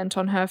lucky I lent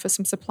on her for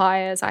some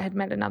suppliers. I had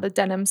met another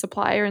denim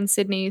supplier in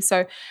Sydney.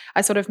 So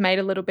I sort of made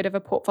a little bit of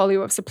a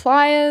portfolio of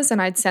suppliers and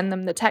I'd send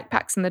them the tech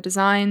packs and the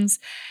designs.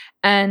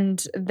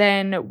 And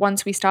then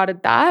once we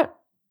started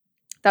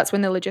that's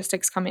when the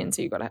logistics come in.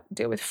 So you've got to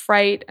deal with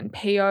freight and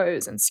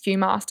POs and SKU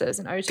masters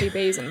and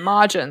OTBs and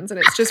margins. And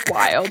it's just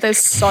wild. There's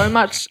so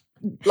much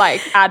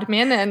like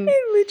admin and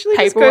Literally paperwork.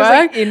 just goes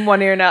like in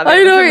one ear and out.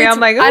 I know. For me, I'm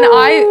like,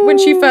 and when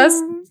she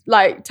first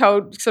like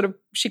told sort of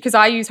because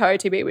I use her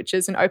OTB, which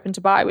is an open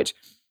to buy, which,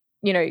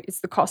 you know,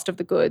 it's the cost of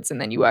the goods. And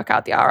then you work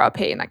out the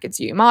RRP and that gets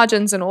you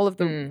margins and all of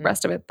the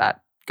rest of it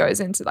that goes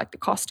into like the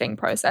costing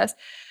process.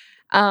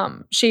 I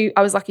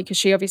was lucky because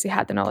she obviously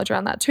had the knowledge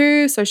around that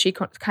too. So she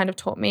kind of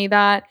taught me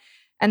that.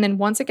 And then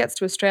once it gets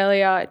to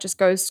Australia, it just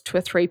goes to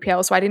a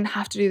 3PL. So I didn't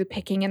have to do the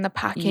picking and the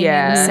packing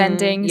and the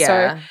sending.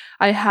 So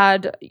I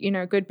had, you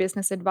know, good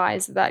business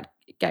advisor that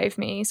gave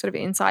me sort of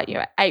insight, you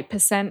know,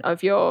 8%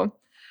 of your,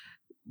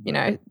 you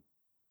know,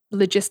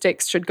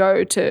 logistics should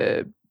go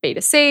to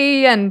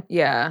B2C and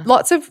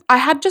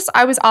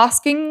I was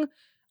asking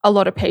a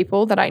lot of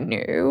people that I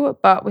knew,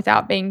 but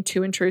without being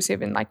too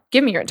intrusive and like,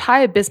 give me your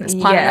entire business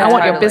plan. Yeah, I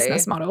want your totally.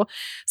 business model.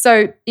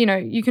 So, you know,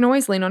 you can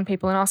always lean on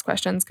people and ask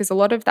questions because a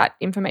lot of that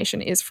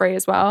information is free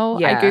as well.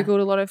 Yeah. I Googled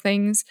a lot of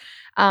things.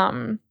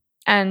 And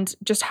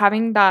just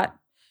having that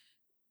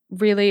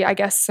really, I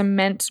guess,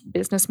 cement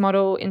business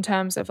model in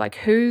terms of like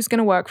who's going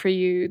to work for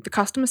you. The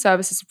customer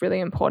service is really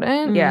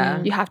important.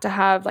 Yeah. You have to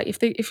have like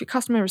if your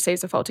customer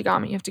receives a faulty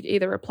garment, you have to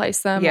either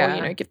replace them or,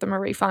 you know, give them a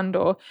refund,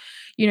 or,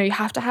 you know, you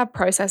have to have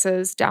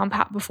processes down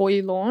pat before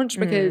you launch,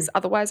 because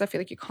otherwise I feel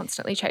like you're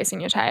constantly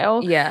chasing your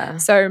tail. Yeah.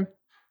 So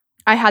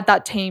I had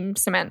that team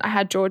cement. I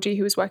had Georgie,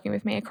 who was working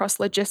with me across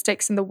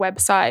logistics and the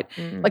website.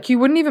 Like, you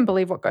wouldn't even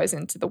believe what goes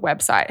into the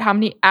website, how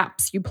many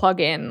apps you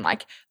plug in,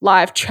 like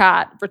live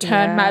chat,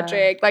 return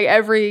magic, like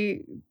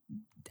every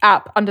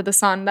app under the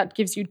sun that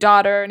gives you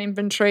data and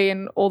inventory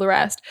and all the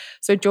rest.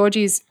 So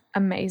Georgie's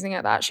amazing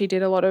at that. She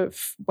did a lot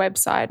of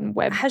website and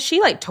web. Has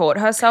she like taught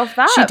herself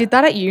that? She did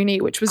that at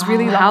uni, which was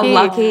really lucky.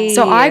 How lucky.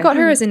 So I got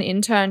her as an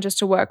intern just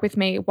to work with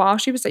me while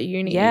she was at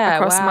uni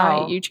across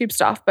my YouTube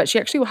stuff, but she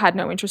actually had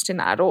no interest in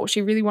that at all.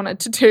 She really wanted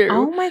to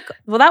do my God.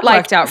 Well, that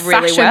worked out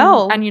really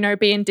well. And, you know,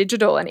 be in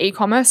digital and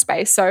e-commerce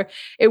space. So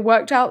it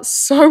worked out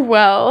so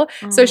well.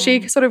 So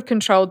she sort of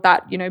controlled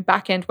that, you know,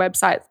 back-end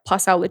website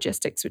plus our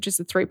logistics, which is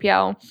the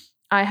 3PL.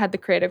 I had the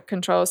creative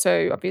control,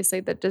 so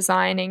obviously the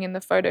designing and the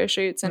photo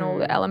shoots and all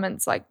the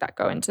elements like that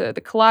go into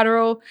the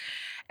collateral.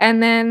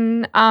 And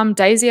then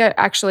Daisy,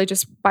 actually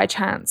just by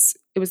chance,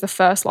 it was the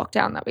first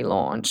lockdown that we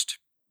launched.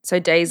 So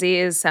Daisy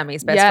is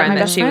Sammy's best friend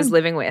that she was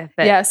living with.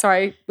 With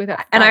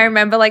her. And I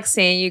remember like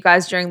seeing you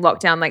guys during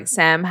lockdown, like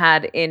Sam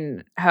had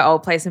in her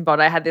old place in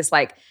Bondi, had this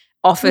like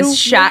office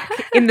shack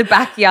in the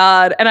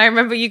backyard. And I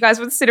remember you guys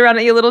would sit around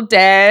at your little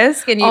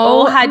desk and you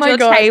all had your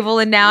table,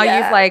 and now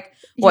you've like,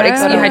 you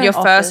had your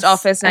first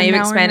office, now you've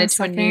expanded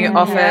to a new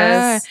office.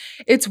 Yeah.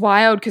 It's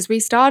wild because we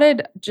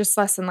started just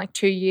less than like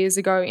 2 years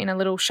ago in a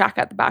little shack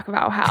at the back of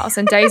our house,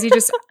 and Daisy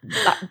just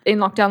in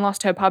lockdown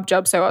lost her pub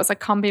job, so I was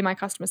like, come be my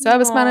customer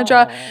service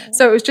manager.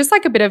 So it was just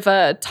like a bit of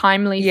a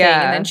timely thing,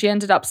 and then she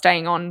ended up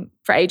staying on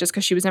for ages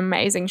because she was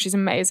amazing. She's an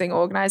amazing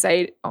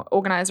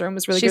organizer and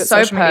was really good at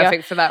social media. She's so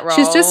perfect for that role.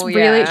 She's just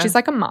really, she's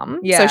like a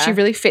mum, so she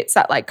really fits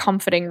that like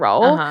comforting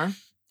role.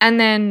 And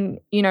then,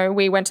 you know,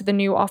 we went to the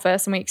new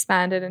office and we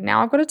expanded, and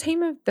now I've got a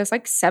team of, there's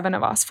like 7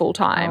 of us full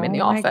time in the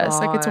office.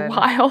 Like, it's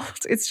wild.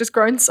 It's just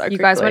grown so quickly. You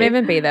guys won't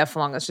even be there for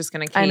long. It's just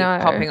going to keep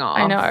popping off.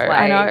 I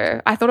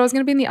know. I thought I was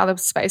going to be in the other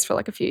space for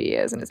like a few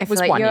years, and it was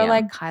 1 year. You're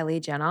like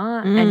Kylie Jenner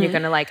and you're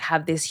going to like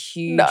have this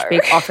huge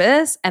big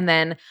office, and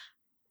then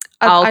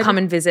I'll come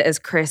and visit as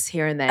Chris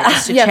here and there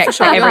just to check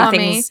that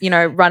everything's, you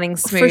know, running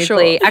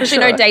smoothly.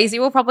 No, Daisy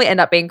will probably end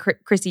up being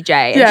Chrissy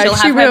J, and she'll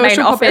have her main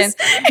office.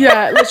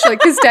 Yeah, literally,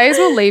 because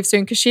Daisy will leave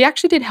soon because she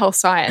actually did health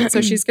science,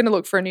 so she's going to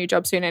look for a new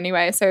job soon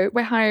anyway. So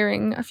we're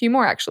hiring a few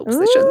more actual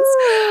positions.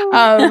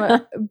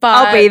 But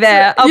I'll be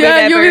there. You'll be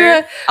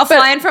there. I'll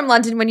fly in from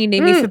London when you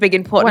need me for big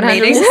important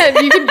meetings.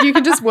 You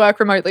can just work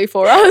remotely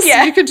for us.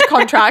 Yeah. You can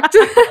contract.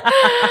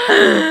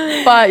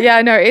 But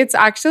yeah, no, it's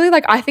actually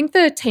like, I think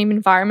the team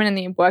environment and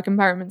the work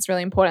environment is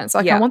really important. So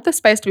like, I want the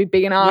space to be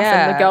big enough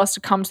and the girls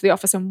to come to the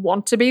office and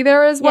want to be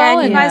there as well.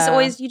 And you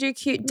guys you do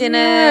cute dinners.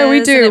 Yeah,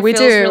 we do. We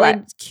do. Really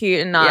like,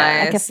 cute and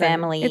nice. Like a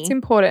family. It's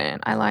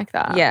important. I like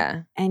that.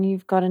 Yeah. And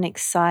you've got an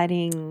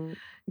exciting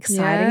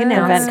announcement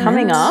event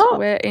coming up.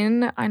 We're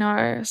in,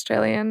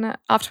 Australian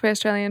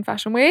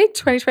Fashion Week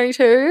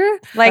 2022.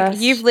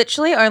 Like, you've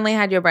literally only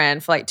had your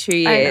brand for like 2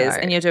 years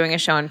and you're doing a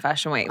show in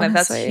Fashion Week. Like,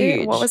 honestly, that's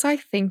huge. What was I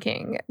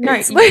thinking? No,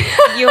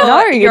 you're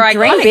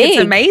iconic. It's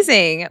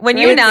amazing. When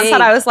you announced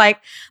that, I was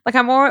like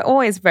I'm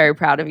always very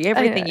proud of you,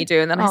 everything you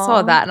do. And then I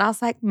saw that and I was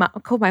like, I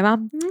called my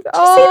mum. Did you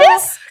see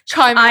this?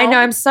 I know,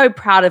 I'm so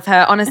proud of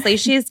her. Honestly,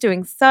 she's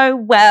doing so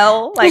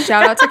well. Like,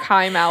 shout out to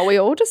Kai Mel. We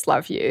all just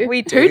love you.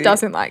 We do. Who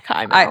doesn't like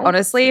Kai Mel?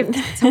 Honestly,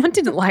 if someone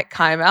didn't like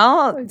Kai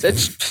Mel,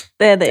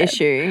 they're the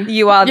issue.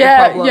 You are the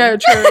problem. Yeah,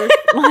 true.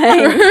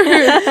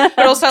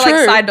 But also,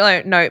 like,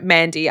 side note,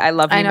 Mandy. I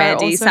love you,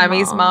 Mandy.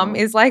 Sammy's mum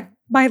is like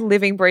my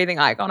living, breathing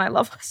icon. I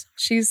love her.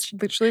 She's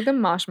literally the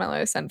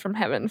marshmallow sent from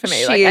heaven for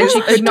me. She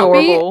she could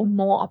adorable. Not be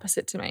more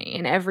opposite to me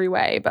in every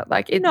way, but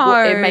like it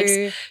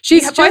makes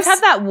both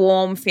have that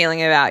warm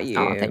feeling about you.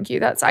 Oh, thank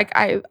you. That's like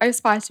I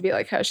aspire to be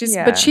like her.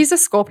 But she's a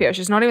Scorpio.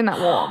 She's not even that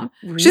warm.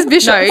 She's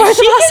vicious.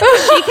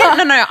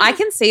 No, I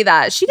can see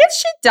that. She gets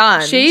shit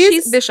done.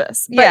 She's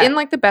vicious, but in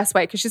like the best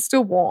way because she's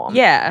still warm.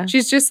 Yeah.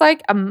 She's just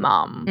like a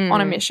mum on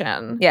a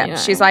mission. Yeah. You know?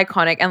 She's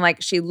iconic and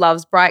like she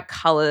loves bright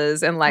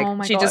colors and like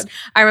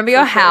I remember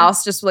your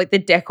house just like the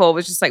decor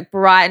was just like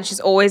bright and she's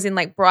always in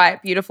like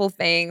bright, beautiful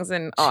things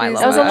and I love it.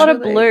 There was a lot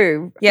of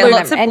blue. Yeah,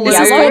 lots of blue. This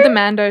is called the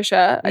Mando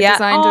shirt. I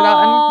designed it up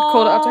and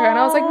called it after her and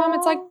I was like, Mum,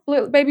 it's like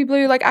blue, baby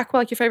blue, like aqua,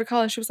 like your favorite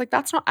color. She was like,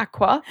 that's not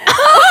aqua.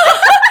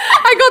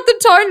 I got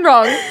the tone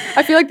wrong.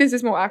 I feel like this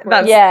is more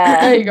aqua.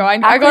 There you go. I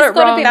got it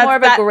wrong. More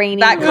of a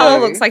greeny. That color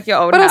looks like your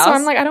old house. But also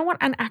I'm like, I don't want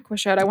an aqua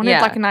shirt. I wanted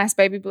like a nice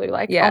baby blue,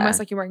 like almost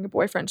like you're wearing a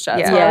boyfriend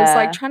shirt. So I was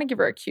like trying to give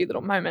her a cute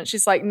little moment.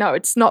 She's like, no,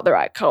 it's not the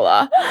right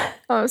color.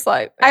 I was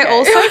like, okay. I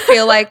also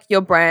feel like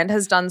your brand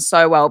has done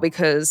so well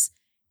because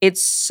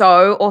it's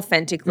so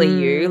authentically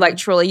you. Like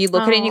truly, you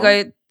look at it and you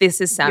go,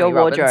 this is Sammy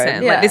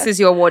Robinson. Like this is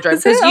your wardrobe.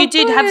 Because you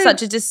did have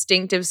such a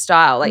distinctive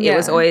style. Like it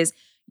was always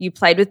you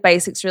played with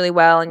basics really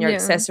well and your Yeah.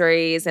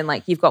 accessories, and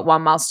like you've got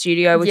 1 Mile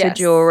Studio with your Yes,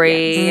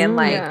 jewelry yes. and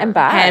like Yeah. And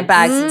bags.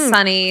 handbags and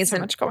sunnies So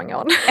and much going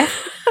on.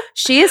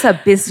 she is a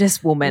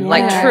businesswoman,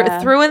 like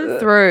Yeah. through and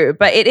through.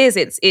 But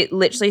it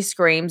literally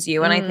screams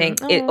you, and I think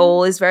it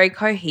all is very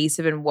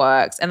cohesive and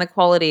works, and the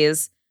quality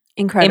is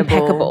Incredible.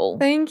 impeccable.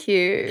 Thank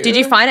you. Did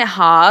you find it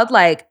hard,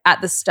 like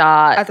at the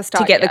start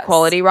to get the yes.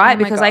 quality right?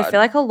 Oh my Because I God. feel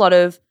like a lot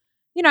of,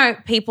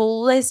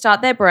 people, they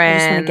start their They brand,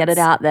 just want to get it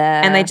out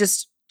there. and they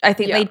just, I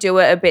think Yeah. they do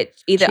it a bit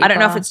either. I don't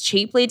know if Cheaper. it's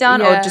cheaply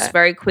done or Yeah. just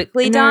very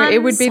quickly No, done.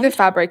 it would be the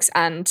fabrics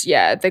and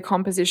the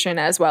composition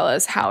as well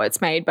as how it's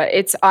made. But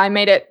I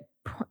made it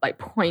like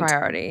point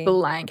priority.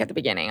 blank at the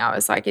beginning. I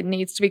was like, it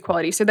needs to be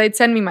quality. So they'd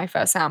send me my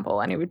first sample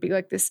and it would be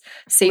like this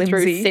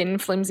see-through, Flimsy. thin,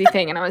 flimsy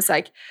thing. And I was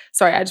like,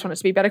 sorry, I just want it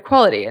to be better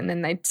quality. And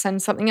then they'd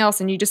send something else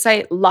and you just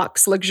say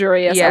luxe,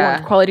 luxurious. I Yeah.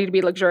 want quality to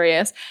be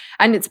luxurious.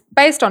 And it's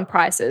based on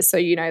prices. So,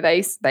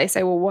 they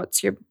say, well,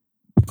 what's your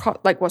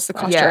what's the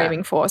cost you're Yeah.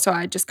 aiming for? So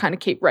I just kind of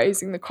keep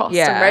raising the cost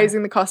Yeah. and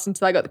raising the cost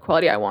until I got the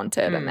quality I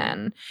wanted. And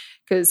then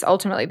because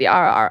ultimately the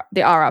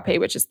RRP,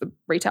 which is the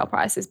retail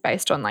price, is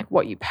based on like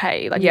what you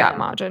pay, like Yeah. that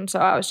margin. So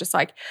I was just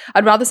like,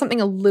 I'd rather something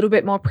a little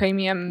bit more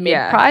premium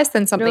Yeah. mid-price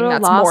than something It'll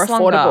that's last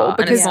more longer, affordable and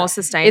because it's more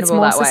sustainable. it's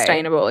more that way.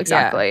 sustainable.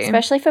 Exactly.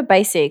 especially for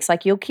basics,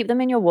 like you'll keep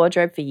them in your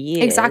wardrobe for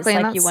years. Exactly,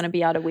 and Like you that's- want to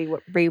be able to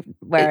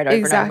re-wear it over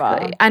Exactly.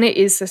 and over. And it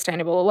is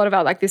sustainable. A lot of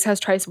our, like, this has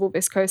traceable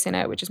viscose in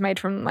it, which is made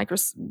from like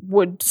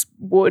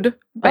wood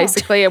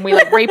basically. And we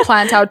like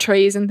replant our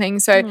trees and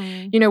things. So,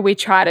 we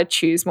try to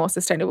choose more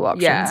sustainable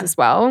options Yeah. as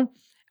well,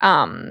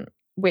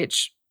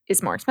 which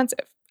is more expensive.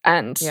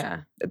 And Yeah.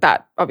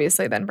 that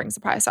obviously then brings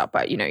the price up.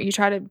 But, you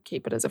try to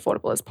keep it as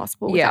affordable as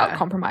possible without Yeah.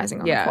 compromising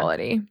on Yeah. the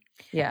quality.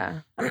 Yeah.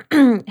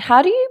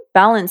 How do you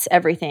balance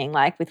everything,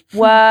 like with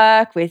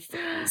work, with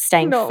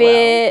staying Not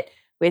fit,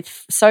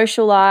 with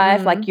social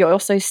life? Mm. Like you're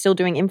also still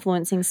doing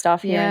influencing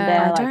stuff here and Yeah,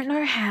 there. I like, don't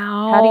know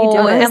how. how do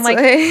you do it? And like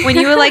Honestly. when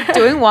you were like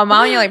doing 1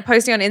 Mile and you're like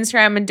posting on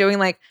Instagram and doing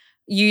like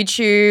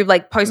YouTube,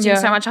 like posting Yeah.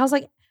 so much, I was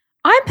like,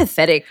 I'm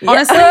pathetic. Yeah.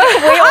 Honestly, We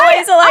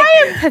always are like-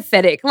 I am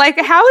pathetic. Like,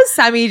 how does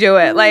Sammy do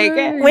it? Like,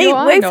 we You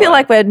are feel not.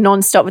 like we're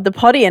nonstop with the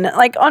potty, and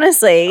like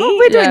honestly,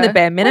 we're doing Yeah. the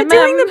bare we're minimum.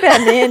 doing the bare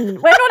min.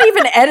 We're not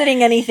even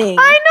editing anything.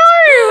 I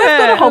know. We've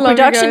got a whole love you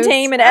production guys.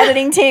 team and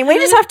editing team. We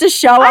just have to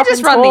show I up. just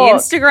and run the talk.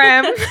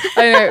 Instagram.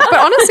 I know. But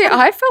honestly,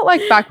 I felt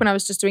like back when I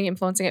was just doing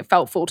influencing, it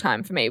felt full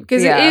time for me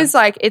because Yeah. it is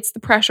like, it's the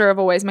pressure of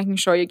always making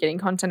sure you're getting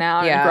content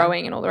out Yeah. and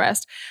growing and all the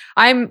rest.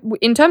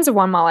 In terms of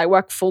 1 Mile, I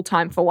work full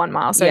time for 1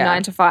 Mile, so Yeah.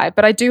 9 to 5,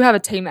 but I do have a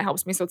team that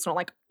helps me. So it's not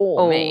like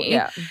all me.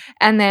 Yeah.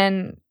 And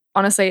then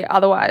honestly,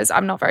 otherwise,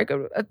 I'm not very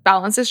good at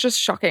balance. It's just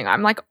shocking.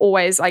 I'm like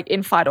always like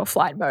in fight or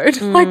flight mode.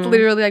 Like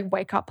literally like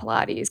wake up,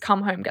 Pilates,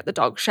 come home, get the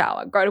dog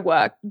shower, go to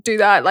work, do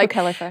that. Like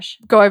Cook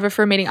HelloFresh. go over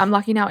for a meeting. I'm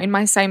lucky now in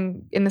the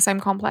same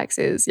complex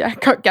is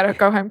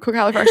go home, cook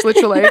HelloFresh.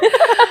 Literally,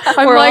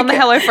 I'm We're all on the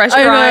HelloFresh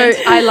I grind.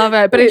 know, I love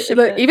it, but We should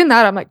be. even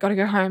that I'm like gotta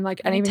go home. Like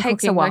and It even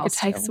takes a cooking, while like it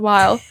takes still. a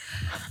while.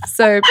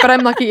 So, but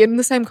I'm lucky in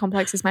the same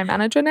complex as my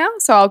manager now.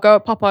 So I'll go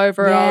pop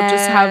over. I'll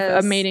just have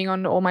Yes. a meeting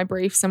on all my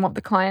briefs and what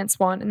the clients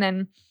want, and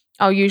then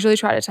I'll usually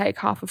try to take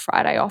half of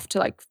Friday off to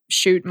like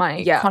shoot my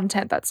Yeah.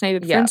 content that's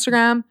needed for Yeah.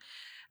 Instagram.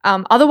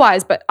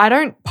 Otherwise, but I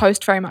don't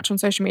post very much on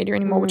social media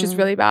anymore, which is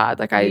really bad.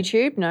 Like I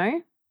YouTube,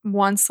 no.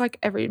 once like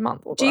every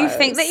month. Or Do you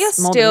think that you're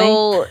More than me.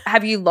 still,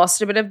 have you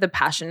lost a bit of the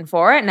passion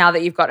for it now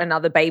that you've got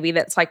another baby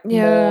that's like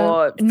Yeah.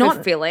 more Not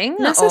fulfilling? or-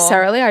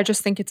 necessarily? I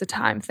just think it's a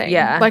time thing.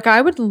 Yeah. Like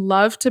I would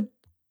love to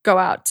go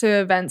out to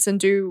events and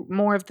do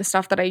more of the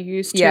stuff that I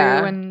used to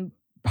Yeah. and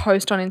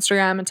post on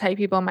Instagram and take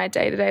people on my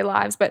day-to-day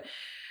lives. But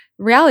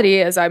reality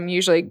is I'm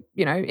usually,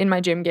 in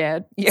my gym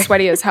gear,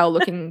 sweaty as hell,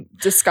 looking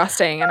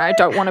disgusting, and I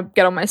don't want to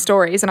get on my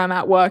stories, and I'm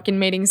at work in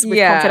meetings with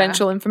Yeah.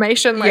 confidential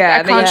information. Like yeah,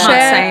 I that can't you share.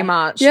 can't say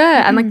much.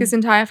 Yeah, and like this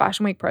entire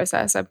fashion week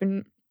process, I've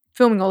been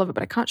filming all of it,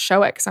 but I can't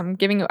show it because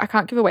I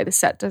can't give away the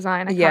set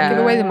design. I can't give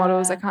away the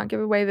models. I can't give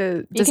away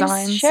the You can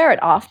designs. share it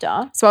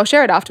after. So I'll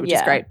share it after, which is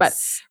Yeah. great. But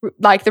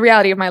like the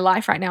reality of my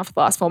life right now for the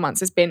last 4 months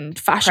has been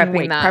fashion Prepping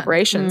week that.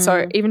 preparation.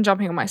 So even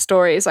jumping on my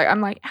stories, like I'm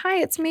like, hi,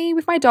 it's me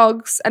with my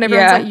dogs. And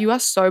everyone's Yeah. like, you are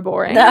so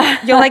boring.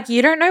 You're like,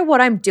 you don't know what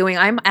I'm doing.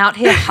 I'm out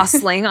here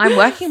hustling. I'm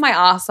working my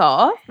ass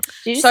off.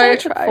 Did you So say it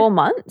took try. 4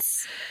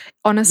 months?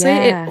 Honestly,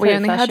 Yeah. we For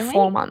only had fashion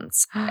 4 week?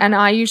 months. And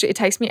it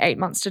takes me 8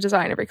 months to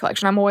design every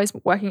collection. I'm always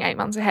working 8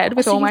 months ahead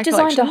with So all my you've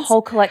designed collections. a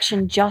whole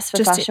collection just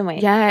for Fashion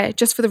Week? Yeah,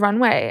 just for the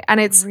runway. And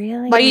it's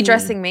Really? Are you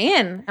dressing me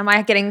in? Am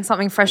I getting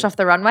something fresh off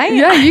the runway?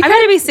 Yeah, you I'm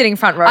going to be sitting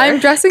front row. I'm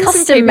dressing some key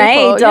Custom made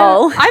people.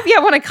 doll. I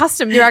want a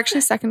custom. You're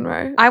actually second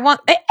row. I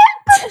want.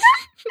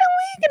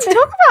 We can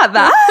talk about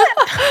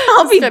that.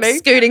 I'll be kidding.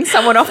 scooting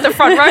someone off the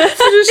front row.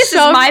 This is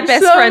my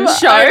best friend's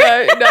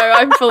show. No,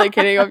 I'm fully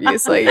kidding,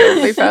 obviously.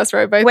 You'll be first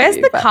row, both Where's of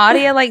you, the but-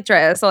 Cartier like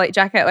dress or like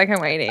jacket like I'm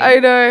waiting? I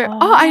know.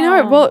 Oh, I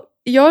know. Oh. Well,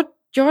 you're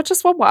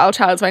just one wild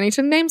child, so I need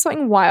to name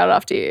something wild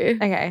after you.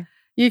 Okay.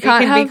 You It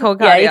can't can have, be called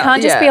Yeah, Cartier. you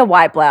can't just Yeah. be a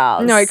white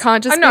blouse. No, it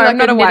can't just Oh, no, be like I'm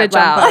not a a white knitted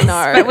jumper. blouse.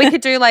 No. But we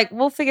could do like,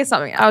 we'll figure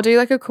something out. I'll do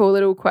like a cool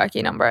little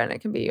quirky number and it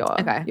can be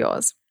Okay.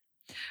 yours.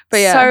 But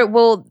yeah. So,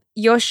 well,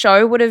 your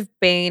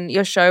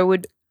show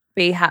would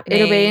be happening.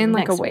 It'll be in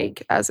like a next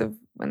week as of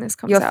when this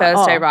comes Your out.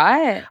 Thursday, Oh.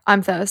 right?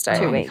 I'm Thursday.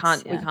 2 We weeks.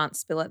 can't yeah. we can't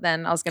spill it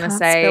then. I was gonna Can't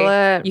say spill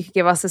it. you could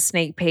give us a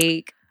sneak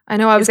peek. I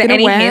know. I was Is there gonna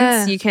any wear.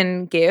 hints you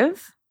can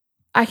give?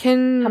 I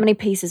can. How many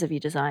pieces have you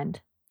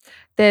designed?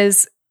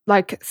 There's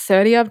like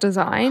 30 I've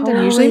designed,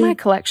 and usually my Holy-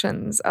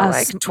 collections are a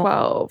like small-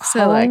 12.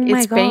 So Oh like my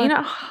it's been God.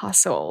 a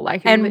hustle.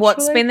 Like And what's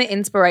literally- been the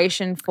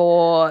inspiration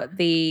for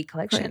the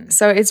collection?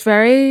 So it's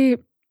very.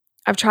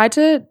 I've tried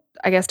to,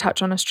 I guess,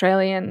 touch on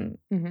Australian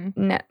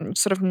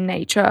sort of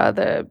nature,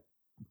 the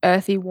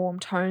earthy, warm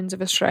tones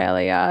of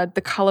Australia.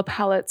 The color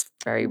palette's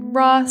very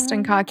rust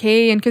and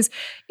khaki, and because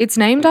it's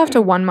named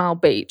after 1 Mile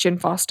Beach in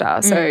Foster.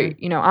 So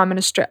you know, I'm an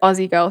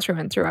Aussie girl through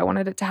and through. I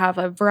wanted it to have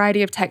a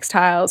variety of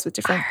textiles with I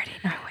different. already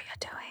know what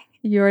you're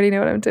doing. You already know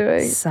what I'm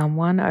doing.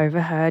 Someone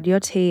overheard your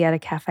tea at a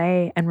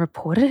cafe and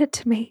reported it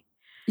to me.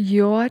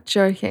 You're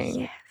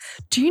joking.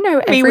 Do you know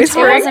Me every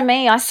whispering. It time? wasn't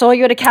me. I saw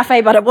you at a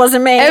cafe, but it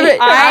wasn't me.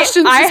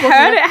 Ashton's I just walking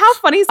heard up. it. How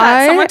funny is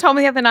that? I- Someone told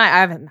me the other night. I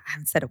haven't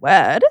said a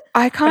word,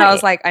 I but can't. I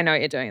was like, I know what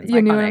you're doing. It's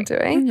You knew what I'm iconic.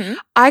 doing? Mhm.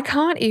 I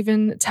can't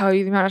even tell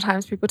you the amount of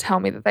times people tell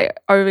me that they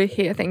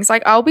overhear things.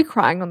 Like I'll be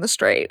crying on the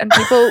street and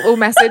people will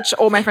message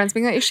all my friends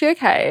being like, is she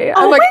okay?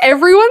 I'm like,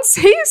 everyone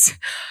sees.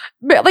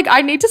 But like,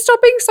 I need to stop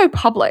being so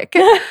public.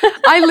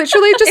 I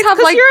literally just It's have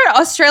because like, you're an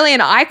Australian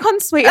icon,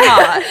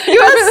 sweetheart.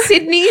 You're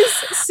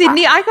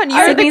Sydney icon.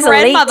 You're Sydney's the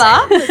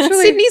grandmother.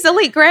 Literally. Sydney's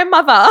elite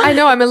grandmother. I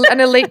know I'm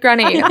an elite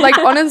granny. Like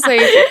honestly,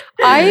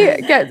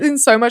 I get in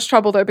so much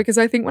trouble though because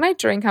I think when I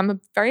drink, I'm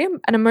an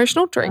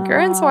emotional drinker,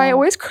 and so I Oh.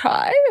 always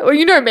cry. Well,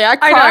 you know me, I I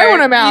cry know,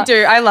 when I'm out. You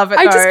do. I love it.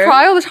 I just though.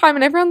 cry all the time,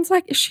 and everyone's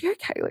like, "Is she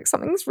okay? Like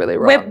something's really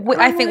wrong."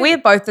 I I'm think like, we're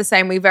both the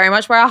same. We very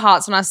much wear our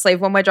hearts on our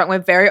sleeve when we're drunk. We're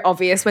very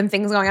obvious when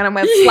things are going on and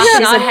we're flapping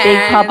She's our a big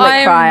hands. public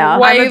I'm crier.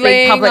 I'm a big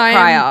wailing, public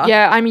crier.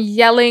 Yeah, I'm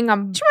yelling.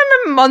 I'm Do you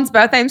remember Mon's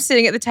birthday? I'm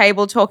sitting at the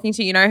table talking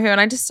to you know who,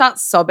 and I just start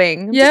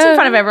sobbing. Just Yeah. in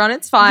front of everyone.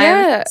 It's fine.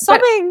 Yeah, but-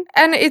 Sobbing.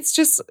 and it's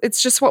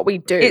just what we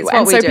do. It's what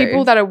and we so do.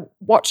 people that are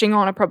watching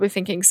on are probably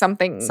thinking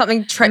something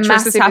Treacherous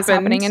massive has is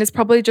happening, and it's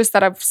probably just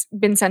that I've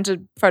been sent a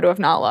photo of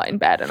Nala in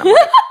bed, and I'm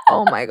like,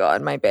 oh my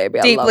god, my baby,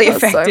 I Deeply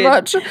love her affected. so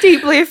much.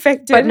 Deeply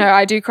affected. But no,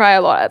 I do cry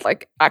a lot at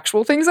like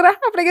actual things that are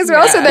happening as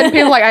well. So Yeah. then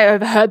people are like, I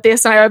overheard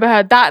this and I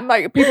overheard that, and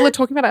like people are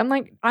talking about it. I'm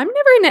like, I'm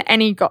never in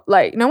any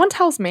like no one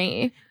tells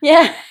me.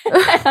 Yeah.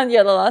 And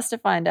you're the last to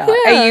find out.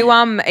 Yeah.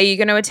 Are you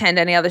going to attend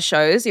any other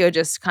shows? You're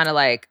just kind of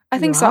like I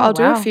think so. wow, I'll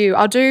do a wow. few.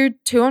 I'll do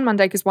 2 on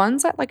Monday because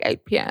one's at like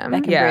 8 p.m.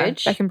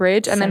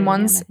 Beckenbridge. and then 7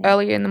 one's a.m., I think.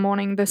 early in the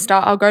morning.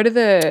 I'll go to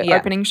the Yeah.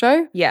 opening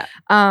show. Yeah.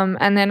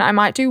 And then I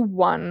might do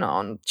one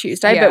on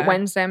Tuesday, Yeah. but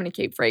Wednesday I'm going to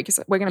keep free because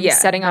we're going to be Yeah.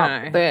 setting up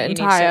No, the you need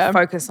to entire.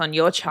 focus on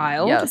your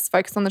child. Yes,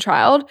 focus on the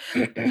child.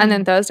 And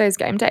then Thursday's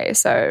game day.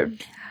 So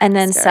And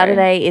then Scary.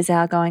 Saturday is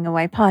our going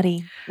away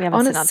party. We haven't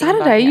on said a nothing about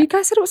Saturday, it you yet.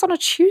 guys said it was on a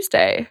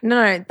Tuesday.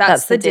 No,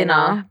 that's the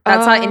dinner.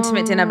 That's our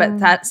intimate dinner, but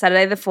that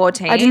Saturday the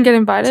 14th. I didn't get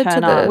invited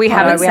Turn to up. the. We No,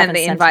 haven't we sent haven't the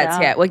sent it invites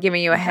out. yet. We're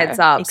giving you a heads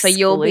Okay. up. So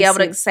you'll be able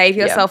to Exclusive. save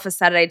yourself for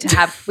Saturday to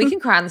have we can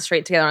cry on the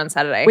street together on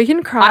Saturday. We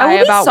can cry I will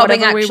be about sobbing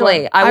whatever we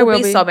actually. want. I will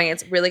be sobbing.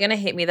 It's really gonna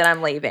hit me that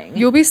I'm leaving.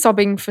 You'll be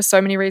sobbing for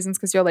so many reasons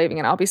because you're leaving,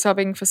 and I'll be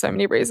sobbing for so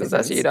many reasons,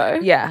 as you know.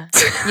 Yeah.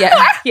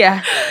 Yeah.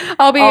 Yeah.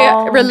 I'll be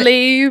Oh.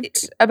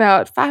 relieved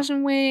about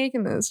Fashion Week,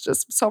 and there's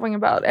just sobbing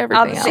about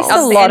everything There's else.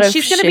 a lot and of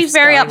she's gonna be shifts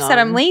very going upset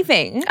I'm on.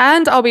 leaving.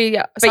 And I'll be,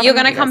 But you're sobbing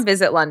gonna with you come guys.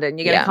 visit London.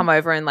 You're gonna Yeah. come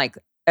over in like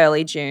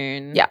early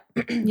June. Yeah.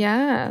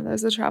 Yeah,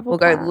 there's a travel. We'll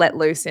go plan. let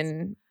loose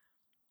in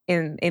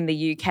the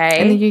UK.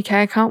 in the UK.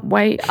 I can't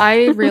wait.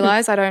 I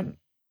realize I don't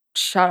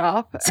shut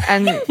up,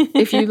 and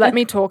if you let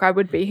me talk, I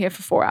would be here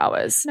for 4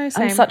 hours. No,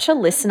 same. I'm such a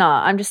listener.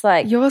 I'm just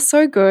like, You're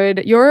so good.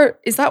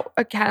 Is that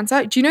a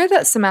cancer? Do you know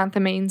that Samantha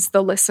means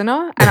the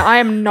listener? And I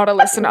am not a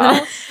listener.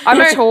 I'm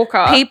No, a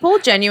talker. People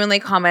genuinely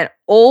comment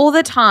all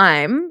the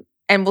time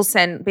and will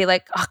be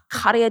like, oh,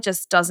 Katia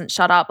just doesn't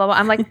shut up. Blah, blah.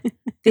 I'm like,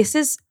 this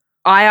is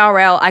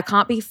IRL. I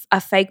can't be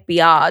a fake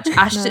biatch.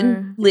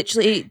 Ashton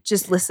literally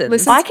just listens.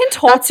 Listens. I can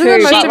talk That's to the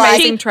most but, like,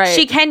 amazing trait.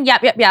 She can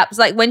yap. It's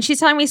like when she's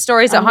telling me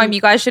stories at home, you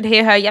guys should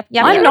hear her yap.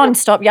 I'm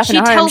non-stop yapping She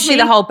at home. tells me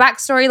the whole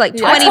backstory, like Yeah.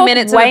 20 I talk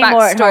minutes of a way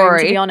more at home, backstory.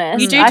 to be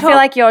honest. You do I talk. feel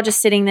like you're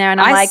just sitting there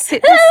and I'm I like,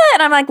 sit-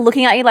 and I'm like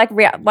looking at you like,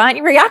 why aren't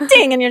you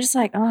reacting? And you're just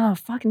like, oh,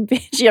 fucking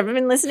bitch. You haven't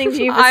been listening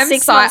to you for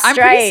 6 months I'm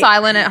straight. pretty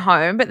silent at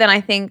home, but then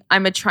I think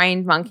I'm a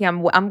trained monkey.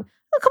 I'm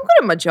good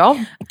at my job.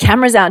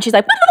 Camera's out. And she's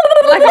like,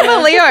 Like I'm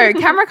a Leo.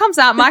 Camera comes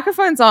out,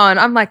 microphone's on.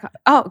 I'm like,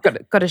 oh,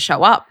 got to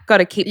show up. Got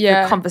to keep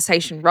Yeah. the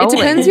conversation It rolling.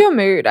 depends your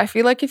mood. I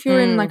feel like if you're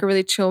in like a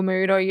really chill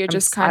mood or you're I'm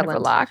just kind of silent.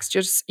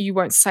 relaxed, you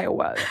won't say a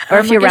word. or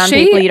I'm if you're like, is around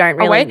she people you don't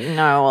really awake?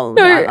 know. Or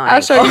No, like,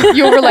 actually,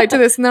 you'll relate to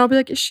this. And then I'll be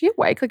like, is she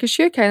awake? Like, is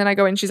she okay? And then I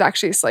go in, she's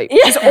actually asleep.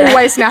 Yeah. She's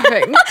always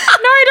napping. No,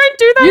 I don't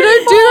do that. You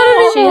don't do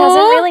that She anymore.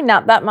 hasn't really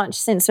napped that much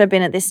since we've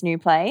been at this new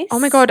place. Oh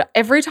my God.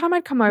 Every time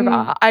I'd come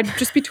over, I'd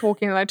just be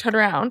talking and I'd turn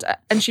around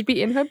and she'd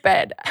be in her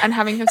bed and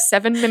having her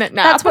 7-minute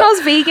nap. That's when I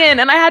was vegan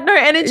and I had no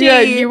energy. Yeah,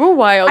 you were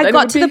wild. I And it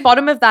got would to the be-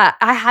 bottom of that.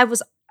 I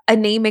was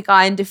anemic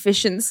iron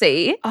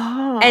deficiency.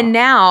 Oh. And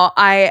now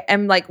I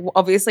am like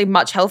obviously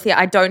much healthier.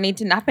 I don't need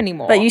to nap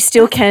anymore. But you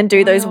still can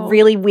do those wild.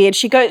 really weird.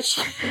 It's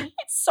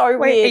so Wait,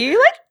 weird. are you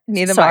like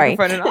near the Sorry.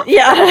 microphone enough?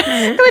 Yeah.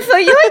 Because I feel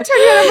like you like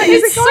turning around. I'm like,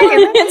 is it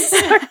going? It's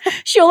so-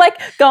 she'll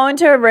like go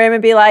into her room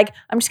and be like,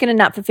 I'm just going to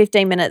nap for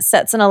 15 minutes,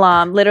 sets an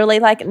alarm, literally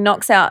like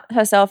knocks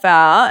herself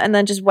out and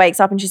then just wakes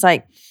up and she's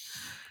like,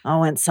 I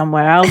went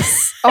somewhere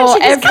else. Oh,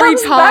 And she just every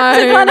comes back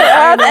to time. planet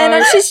I Earth and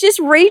then know. she's just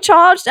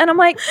recharged. And I'm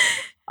like,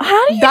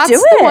 how do you That's do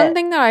the it? one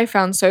thing that I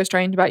found so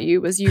strange about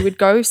you was you would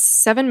go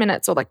 7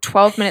 minutes or like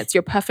 12 minutes,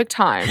 your perfect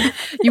time.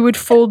 You would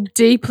fall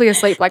deeply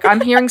asleep. Like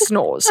I'm hearing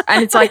snores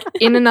and it's like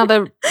in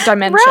another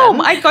dimension.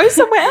 Realm. I go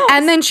somewhere else.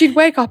 And then she'd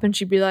wake up and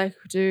she'd be like,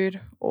 dude,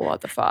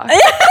 what the fuck? She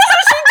does.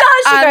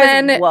 She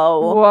And goes, then,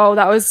 whoa.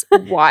 that was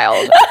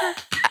wild.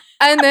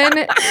 And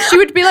then she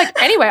would be like,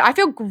 anyway, I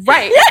feel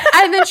great.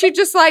 And then she'd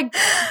just like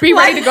be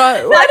ready to go.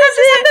 I just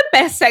had the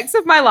best sex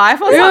of my life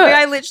or Yeah. something.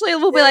 I literally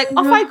will be like,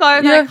 off I go.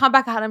 And then Yeah. I come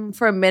back at him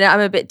for a minute. I'm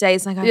a bit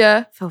dazed. And I go,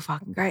 Yeah. feel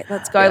fucking great.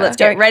 Let's go. Yeah. Let's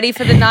get ready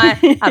for the night.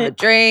 Have a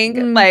drink.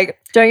 Mm. Like,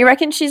 Don't you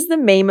reckon she's the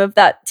meme of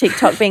that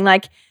TikTok being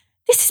like,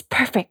 this is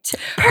perfect.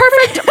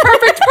 Perfect.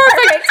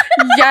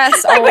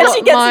 Yes. Like when oh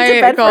she gets my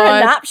into bed for a God.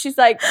 nap, she's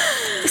like,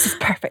 this is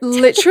perfect.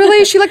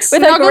 Literally, she like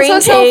With her snuggles green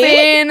herself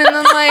tea. in, and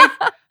then like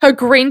her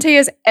green tea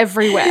is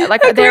everywhere.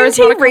 Like Her there green is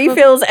not tea a cup of-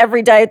 refills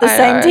every day at the I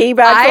same know. tea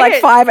bag for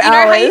like 5 hours. You know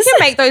how you can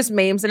make those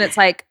memes and it's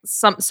like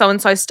some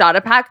so-and-so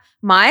starter pack?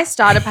 My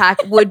starter pack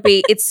would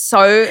be, it's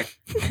so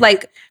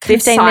like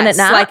 15-minute concise.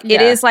 nap? Like it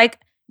Yeah. is like,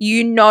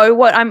 you know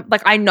what I'm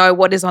like, I know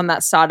what is on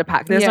that starter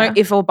pack. There's Yeah. no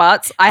if or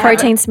buts. I have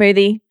Protein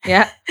smoothie. it.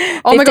 Yeah.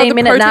 Oh my god, the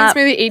 15-minute protein nap.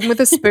 smoothie eaten with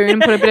a spoon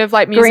and put a bit of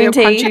like Green muesli or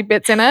tea. crunchy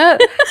bits in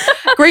it.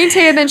 Green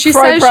tea, and then she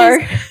Pro, says bro.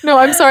 no,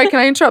 I'm sorry, can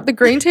I interrupt? The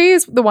green tea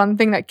is the one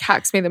thing that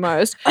cacks me the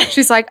most.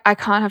 She's like, I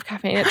can't have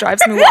caffeine, it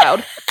drives me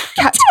wild.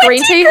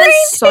 Green tea has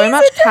so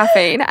much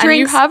caffeine and you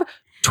Drinks- have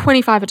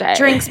 25 a day.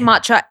 Drinks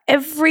matcha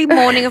every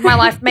morning of my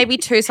life, maybe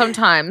 2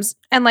 sometimes,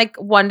 and like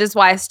wonders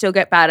why I still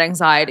get bad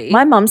anxiety.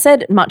 My mum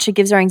said matcha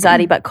gives her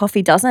anxiety, but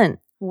coffee doesn't.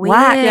 Weird.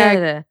 Whack.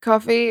 Yeah.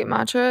 Coffee,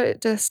 matcha,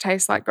 it just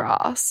tastes like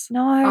grass.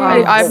 No.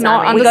 I've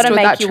not We gotta understood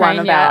make that you one train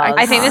of yet. ours.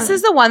 I think this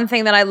is the one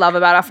thing that I love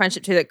about our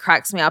friendship too that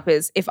cracks me up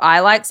is if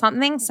I like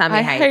something, Sammy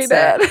I hates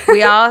hate it.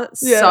 We are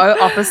Yeah. so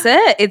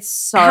opposite. It's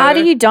so How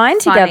do you dine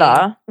funny.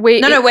 together?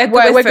 No, we're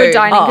good with good food.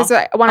 dining Oh. because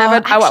one Oh, of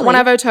actually-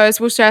 our toast,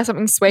 we'll share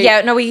something sweet.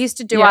 Yeah, no, we used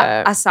to do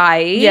Yeah.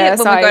 acai Yeah, when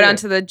we acai. go down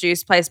to the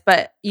juice place,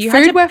 but you Food,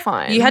 had to we're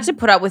fine. you had to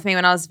put up with me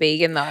when I was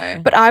vegan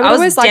though. But I would I was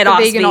always like the dead-ass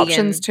vegan, vegan.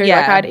 options too.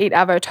 Yeah. Like I'd eat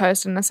avo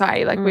toast and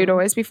acai. Like we'd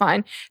always be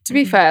fine. To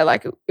be fair,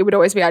 like it would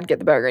always be I'd get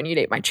the burger and you'd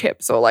eat my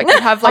chips, or like you'd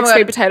have like Oh my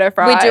sweet God. potato we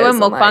fries. do a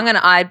and, mukbang like, and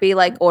I'd be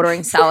like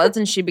ordering salads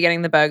and she'd be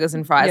getting the burgers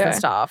and fries and Yeah.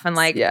 stuff. And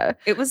like yeah,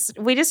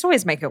 we just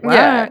always make it work.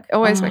 yeah,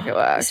 always Oh, make it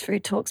work. This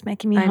food talk's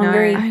making me I know.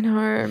 hungry. I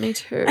know, me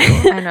too.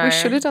 I know. We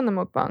should have done the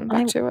mukbang.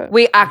 Back to it.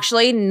 We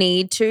actually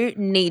need to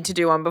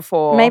do one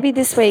before Maybe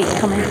this week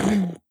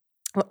coming.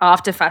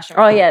 after fashion.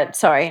 Oh yeah,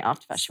 sorry,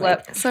 after fashion week.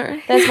 Slip.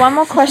 Sorry. There's one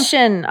more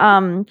question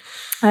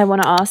I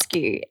want to ask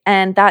you,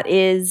 and that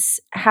is,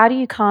 how do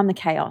you calm the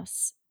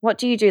chaos? What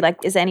do you do?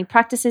 Like, is there any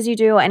practices you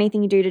do or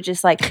anything you do to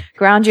just like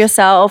ground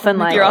yourself and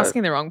like You're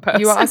asking the wrong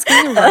person. You are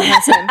asking the wrong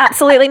person.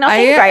 absolutely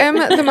nothing? I Great. am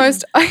the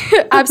most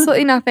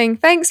absolutely nothing.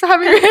 Thanks for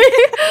having me.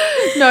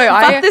 No,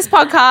 Fuck this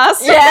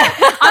podcast. Yeah.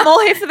 I'm all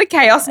here for the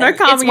chaos. No It's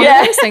calming one it.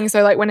 of those things.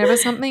 So like whenever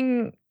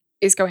something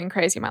is going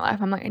crazy in my life,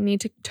 I'm like, I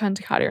need to turn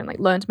to cardio and like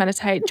learn to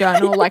meditate,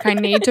 journal. Like I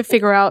need to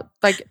figure out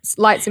like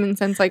light some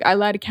incense. Like I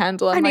light a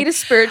candle. I I'm need like, a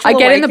spiritual I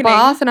get in the awakening.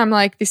 bath and I'm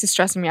like, this is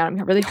stressing me out. I'm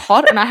really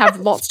hot and I have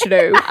lots to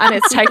do and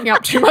it's taking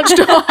up too much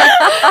time.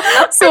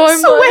 So I'm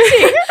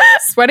sweating.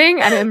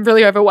 sweating and I'm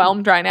really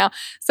overwhelmed right now.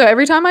 So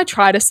every time I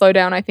try to slow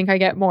down, I think I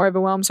get more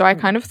overwhelmed. So I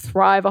kind of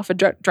thrive off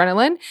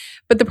adrenaline.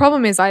 But the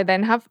problem is I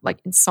then have like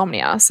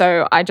insomnia.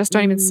 So I just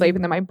don't even sleep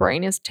and then my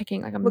brain is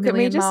ticking like a Look at me,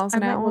 million just miles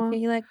I'm an like hour. looking at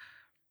you like,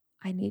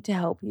 I need to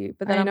help you,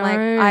 but then I I'm like,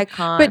 know. I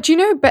can't. But do you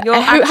know, You're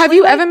have actually,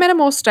 you like- ever met a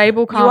more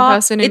stable, calm You are-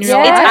 person in it's,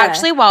 your it's life?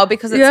 actually wild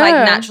because it's like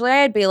Yeah. naturally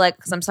I'd be like,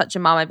 because I'm such a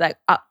mom, I'd be like,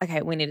 oh,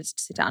 okay, we need to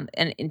sit down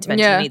and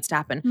intervention Yeah. needs to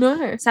happen.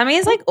 No. Sammy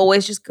is like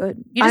always just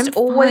good. You're just I'm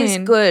always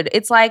fine. good.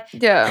 It's like,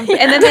 Yeah. and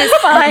then there's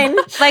Fine.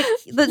 like,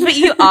 but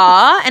you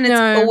are, and it's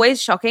No.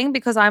 always shocking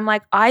because I'm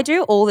like, I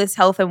do all this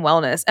health and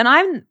wellness, and I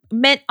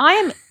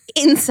am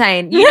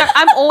insane. You know,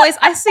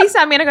 I see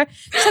Sammy and I go,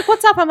 she's like,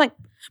 what's up? I'm like,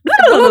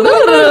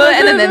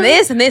 and then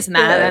this and this and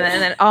that,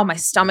 and then oh, my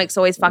stomach's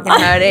always fucking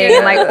hurting,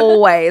 and like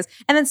always.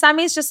 And then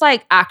Sammy's just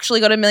like actually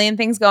got a million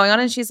things going on,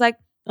 and she's like,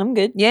 I'm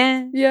good.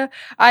 yeah. Yeah,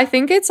 I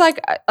think it's like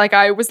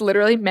I was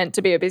literally meant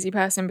to be a busy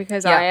person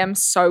because Yeah. I am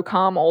so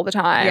calm all the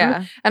time.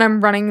 Yeah. And I'm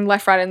running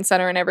left, right, and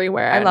center and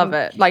everywhere. I and, love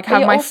it. like But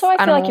have you my also, I feel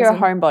like animals you're a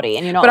and- homebody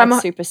and you're not But like I'm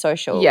a- super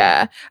social.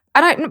 Yeah,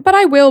 But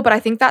I will. But I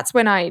think that's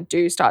when I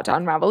do start to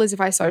unravel is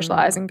if I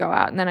socialize and go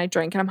out and then I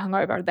drink and I'm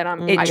hungover. Then I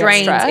get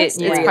stressed.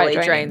 It really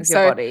quite drains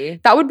So your body.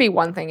 that would be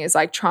one thing is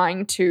like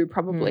trying to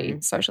probably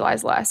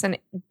socialize less and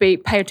pay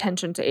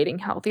attention to eating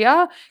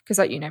healthier because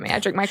like you know me, I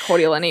drink my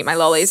cordial and eat my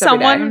lollies every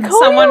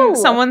day.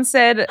 Someone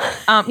said,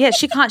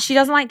 she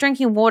doesn't like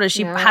drinking water.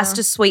 She has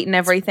to sweeten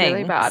everything. It's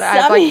really bad. I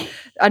have like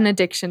an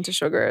addiction to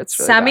sugar. It's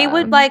really Sammy bad.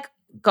 would like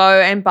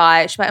go and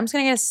buy. She's like, I'm just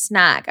gonna get a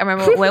snack. I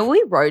remember where were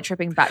we road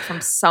tripping back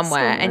from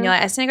somewhere, and you're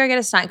like, I'm just gonna go get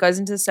a snack. Goes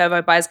into the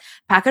servo, buys a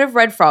packet of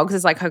Red Frogs.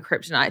 Is like her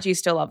kryptonite. Do you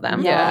still love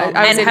them? Yeah, I was and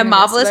her eating them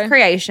Marvelous yesterday.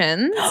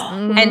 Creations,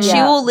 and she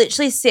will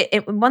literally sit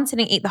in one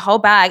sitting, eat the whole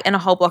bag and a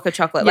whole block of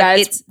chocolate. Yeah,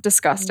 Like it's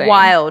disgusting.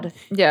 wild.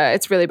 Yeah,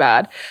 it's really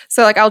bad.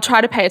 So like I'll try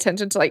to pay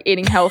attention to like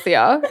eating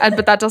healthier,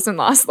 but that doesn't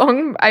last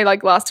long. I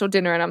like last till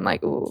dinner and I'm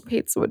like, ooh,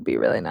 pizza would be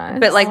really nice.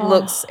 But like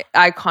looks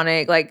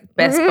iconic, like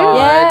best bod.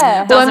 Yeah.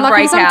 well, Doesn't I'm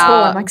lucky break 'cause I'm out.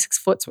 tall. I'm like 6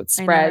 foot with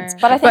spreads.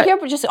 But I think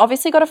you're just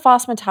obviously got a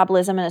fast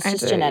metabolism and it's I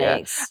just do, yeah.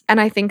 genetics. And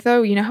I think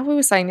though, you know how we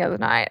were saying the other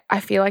night, I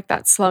feel like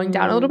that's slowing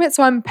down a little bit.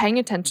 So I'm paying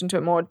attention to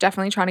it more,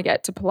 definitely trying to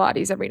get to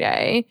Pilates every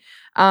day.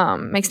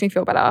 Makes me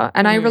feel better.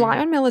 And I rely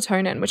on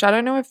melatonin, which I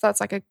don't know if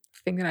that's like a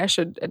thing that I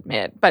should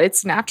admit, but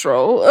it's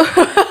natural.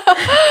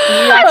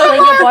 You actually,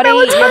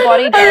 your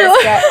body does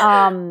get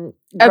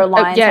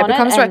reliant yeah, it on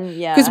becomes it. And,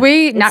 because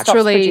we it stops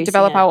naturally producing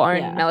develop it. our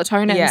own Yeah.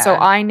 melatonin. Yeah. So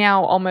I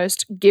now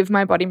almost give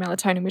my body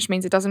melatonin, which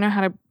means it doesn't know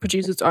how to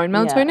produce its own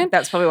melatonin.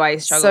 That's probably why you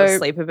struggle to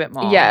sleep a bit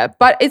more. Yeah,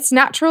 but it's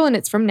natural and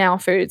it's from Now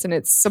Foods and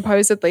it's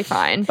supposedly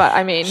fine. But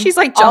I mean, She's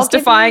like I'll give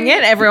justifying you-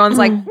 it. Everyone's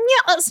like,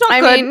 yeah, it's not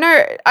I good. mean,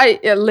 no, I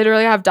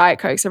literally have Diet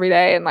Cokes every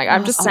day, and like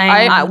I'm just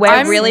Saying we're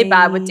I'm really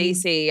bad with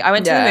DC. I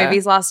went to the Yeah.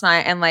 movies last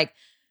night and like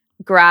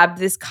grabbed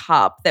this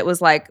cup that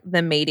was like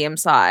the medium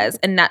size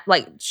and that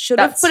like should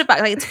have That's- put it back.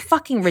 Like it's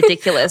fucking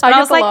ridiculous. But I I get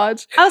was the like,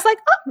 large. oh,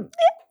 you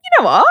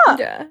know what?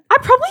 Yeah, I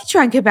probably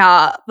drank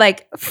about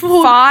like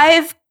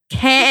 5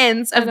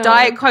 cans I of know.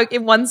 Diet Coke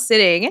in one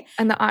sitting.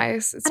 and the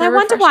ice. It's And so I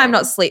wonder why I'm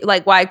not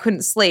refreshing. why I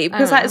couldn't sleep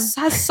because I it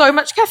know. has so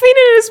much caffeine in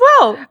it as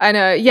well. I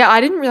know. Yeah,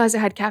 I didn't realize it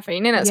had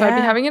caffeine in it, so I'd be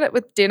Yeah. having it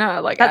with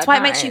dinner. Like That's at why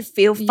it makes night. you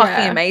feel fucking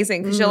Yeah.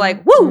 amazing because you're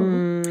like,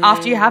 woo,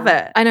 after you have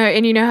it. I know,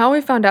 and you know how we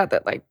found out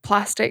that like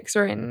plastics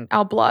are in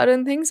our blood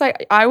and things.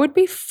 Like I would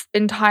be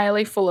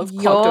entirely full of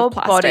clogged Your of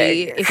plastic.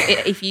 body,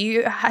 if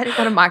you had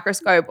got a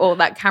microscope or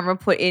that camera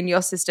put in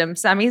your system,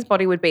 Sammy's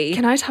body would be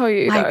Can I tell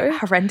you like though?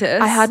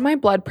 horrendous. I had my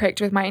blood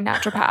pricked with my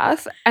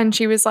naturopath, and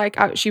she was like,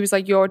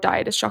 your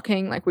diet is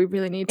shocking. Like, we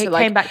really need to it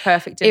like. came back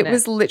perfect, didn't it? It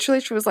was literally,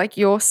 she was like,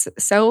 your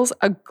cells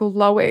are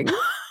glowing.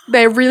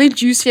 They're really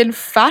juicy and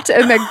fat,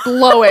 and they're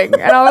glowing.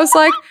 And I was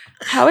like,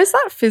 how is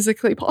that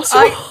physically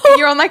possible?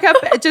 You're on like a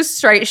just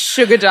straight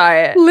sugar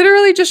diet.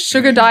 Literally just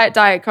sugar diet,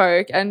 Diet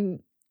Coke,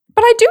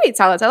 but I do eat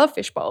salads. I love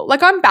fishbowl.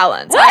 Like I'm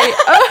balanced.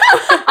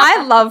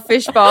 I love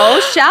fishbowl.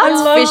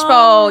 Shouts love-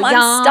 fishbowl. I'm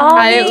Yum.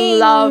 starving. I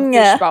love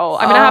fishbowl.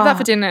 I'm gonna have that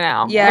for dinner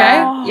now.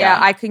 Yeah, okay? yeah,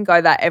 I can go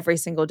that every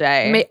single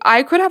day.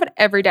 I could have it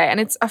every day, and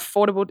it's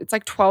affordable. It's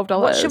like $12.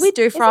 What should we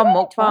do for our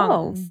mukbang?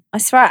 12. I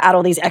swear I add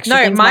all these extra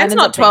No, things. mine's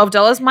not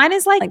 $12. Mine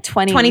is like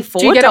 20. $24.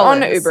 Do you get it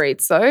on Uber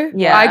Eats though?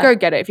 Yeah. I go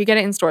get it. If you get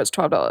it in store, it's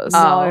 $12.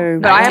 No,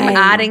 but I am way.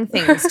 adding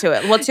things to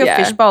it. What's your Yeah.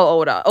 fishbowl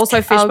order?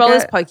 Also, fishbowl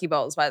is get- poke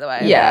bowls, by the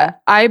way. Yeah,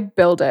 I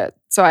build it.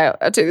 So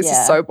I do. This Yeah.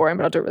 is so boring,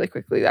 but I'll do it really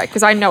quickly, like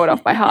because I know it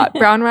off by heart.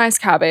 Brown rice,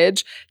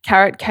 cabbage,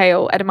 carrot,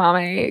 kale,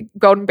 edamame,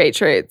 golden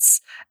beetroots,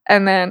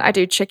 and then I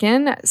do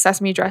chicken,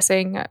 sesame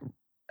dressing,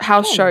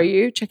 house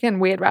shoyu chicken.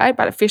 Weird, right?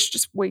 But a fish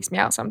just weeks me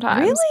out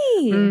sometimes.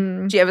 Really?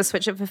 Mm. Do you ever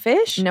switch it for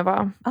fish?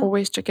 Never.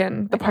 Always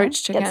chicken. The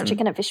poached chicken. Gets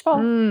chicken at fishbowl.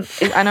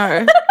 I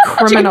know.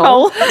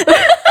 Criminal. Chicken bowl.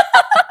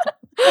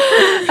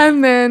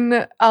 And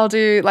then I'll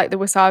do like the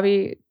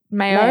wasabi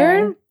mayo.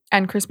 Mayo.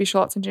 And crispy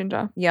shallots and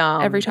ginger.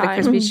 Yum. Every The time.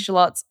 crispy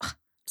shallots.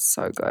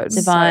 So good.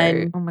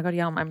 Divine. Oh my God,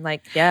 yum. I'm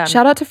like, yeah.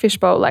 Shout out to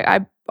Fishbowl. Like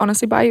I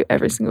honestly buy you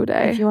every single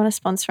day. If you want to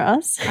sponsor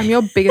us. I'm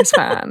your biggest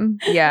fan.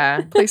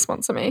 Yeah. Please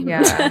sponsor me.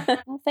 Yeah.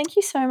 Well, thank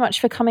you so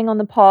much for coming on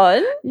the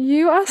pod.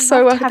 You are so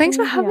Loved welcome. Thanks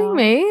for having having you.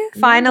 me.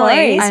 Finally.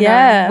 worries, I know.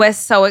 yeah. We're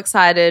so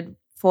excited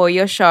for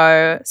your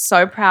show.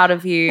 So proud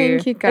of you.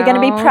 Thank you, We're girls. going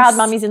to be proud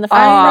mummies in the Oh,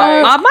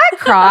 front row. I might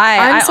cry.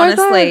 I'm so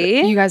honestly.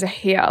 glad you guys are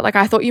here. Like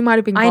I thought you might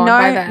have been I gone know.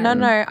 by then.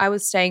 No, I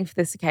was staying for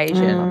this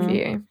occasion. Love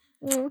you.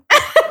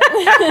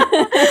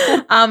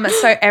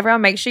 So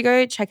everyone make sure you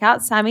go check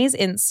out Sammy's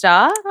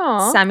Insta.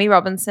 Aw. Sammy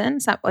Robinson.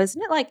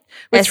 Isn't it like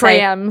With 3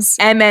 M's.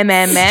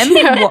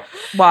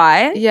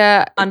 SAMMMY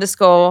Yeah.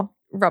 underscore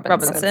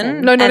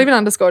Robinson. No, not And- even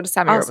underscore, just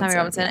Sammy Oh, Robinson. Sammy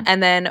Robinson.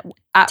 And then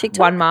at TikTok?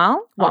 1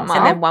 Mile. 1 And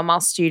Mile. then 1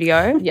 Mile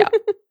Studio. Yeah.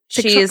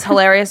 She is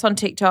hilarious on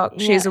TikTok.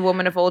 She's Yeah. a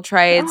woman of all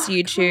trades. Oh,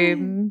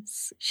 YouTube.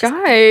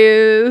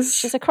 Guys.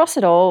 She's across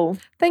it all.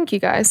 Thank you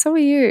guys. So are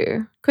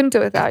you. Couldn't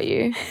do it without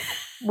you.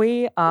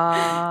 We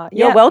are.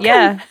 You're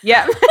welcome.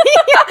 Yeah.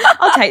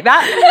 I'll take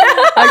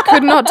that. I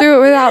could not do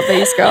it without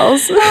these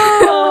girls.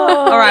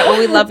 All right. Well,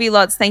 we love you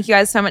lots. Thank you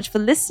guys so much for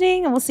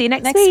listening, and we'll see you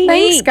next week.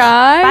 Thanks,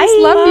 guys. Bye.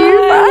 Love you.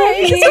 Bye.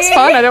 Bye. This is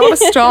fun. I don't want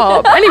to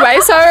stop. Anyway,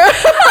 so.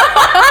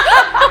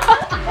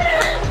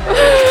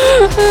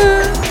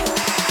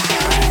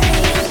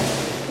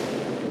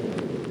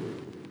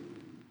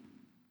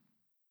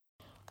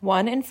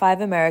 1 in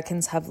 5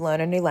 Americans have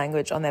learned a new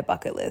language on their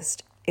bucket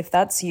list. If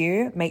that's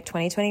you, make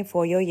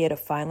 2024 your year to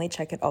finally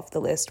check it off the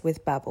list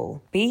with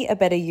Babbel. Be a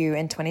better you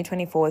in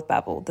 2024 with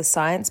Babbel, the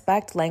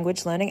science-backed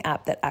language learning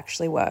app that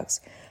actually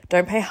works.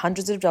 Don't pay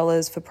hundreds of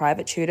dollars for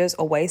private tutors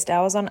or waste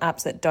hours on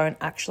apps that don't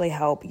actually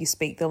help you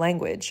speak the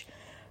language.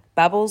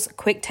 Babbel's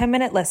quick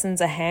 10-minute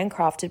lessons are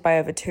handcrafted by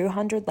over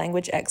 200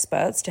 language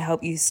experts to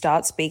help you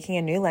start speaking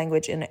a new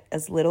language in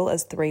as little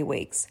as 3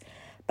 weeks.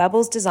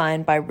 Babbel's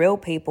designed by real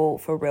people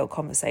for real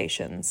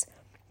conversations.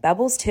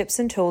 Babbel's tips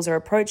and tools are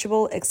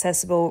approachable,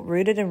 accessible,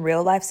 rooted in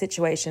real-life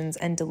situations,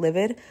 and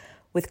delivered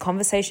with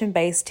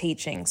conversation-based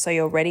teaching, so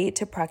you're ready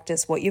to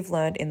practice what you've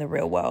learned in the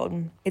real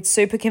world. It's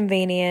super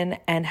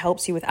convenient and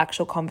helps you with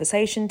actual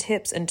conversation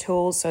tips and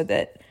tools so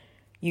that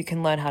you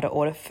can learn how to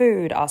order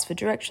food, ask for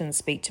directions,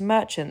 speak to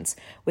merchants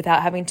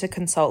without having to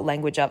consult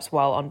language apps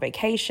while on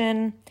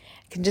vacation.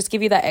 It can just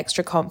give you that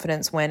extra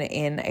confidence when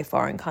in a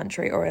foreign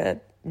country or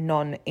a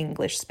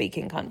non-English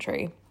speaking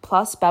country.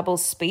 Plus,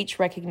 Babbel's speech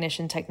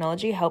recognition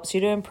technology helps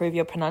you to improve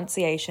your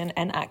pronunciation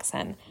and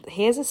accent.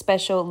 Here's a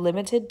special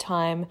limited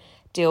time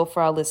deal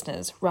for our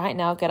listeners. Right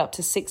now, get up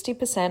to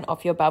 60%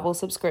 off your Babbel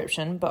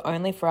subscription, but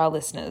only for our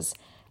listeners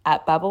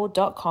at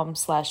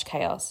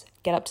babbel.com/chaos.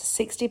 Get up to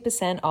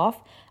 60%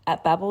 off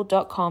at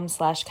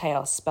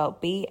babbel.com/chaos,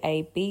 spelled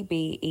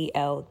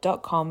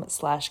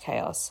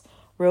BABBEL.com/chaos.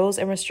 Rules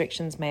and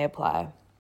restrictions may apply.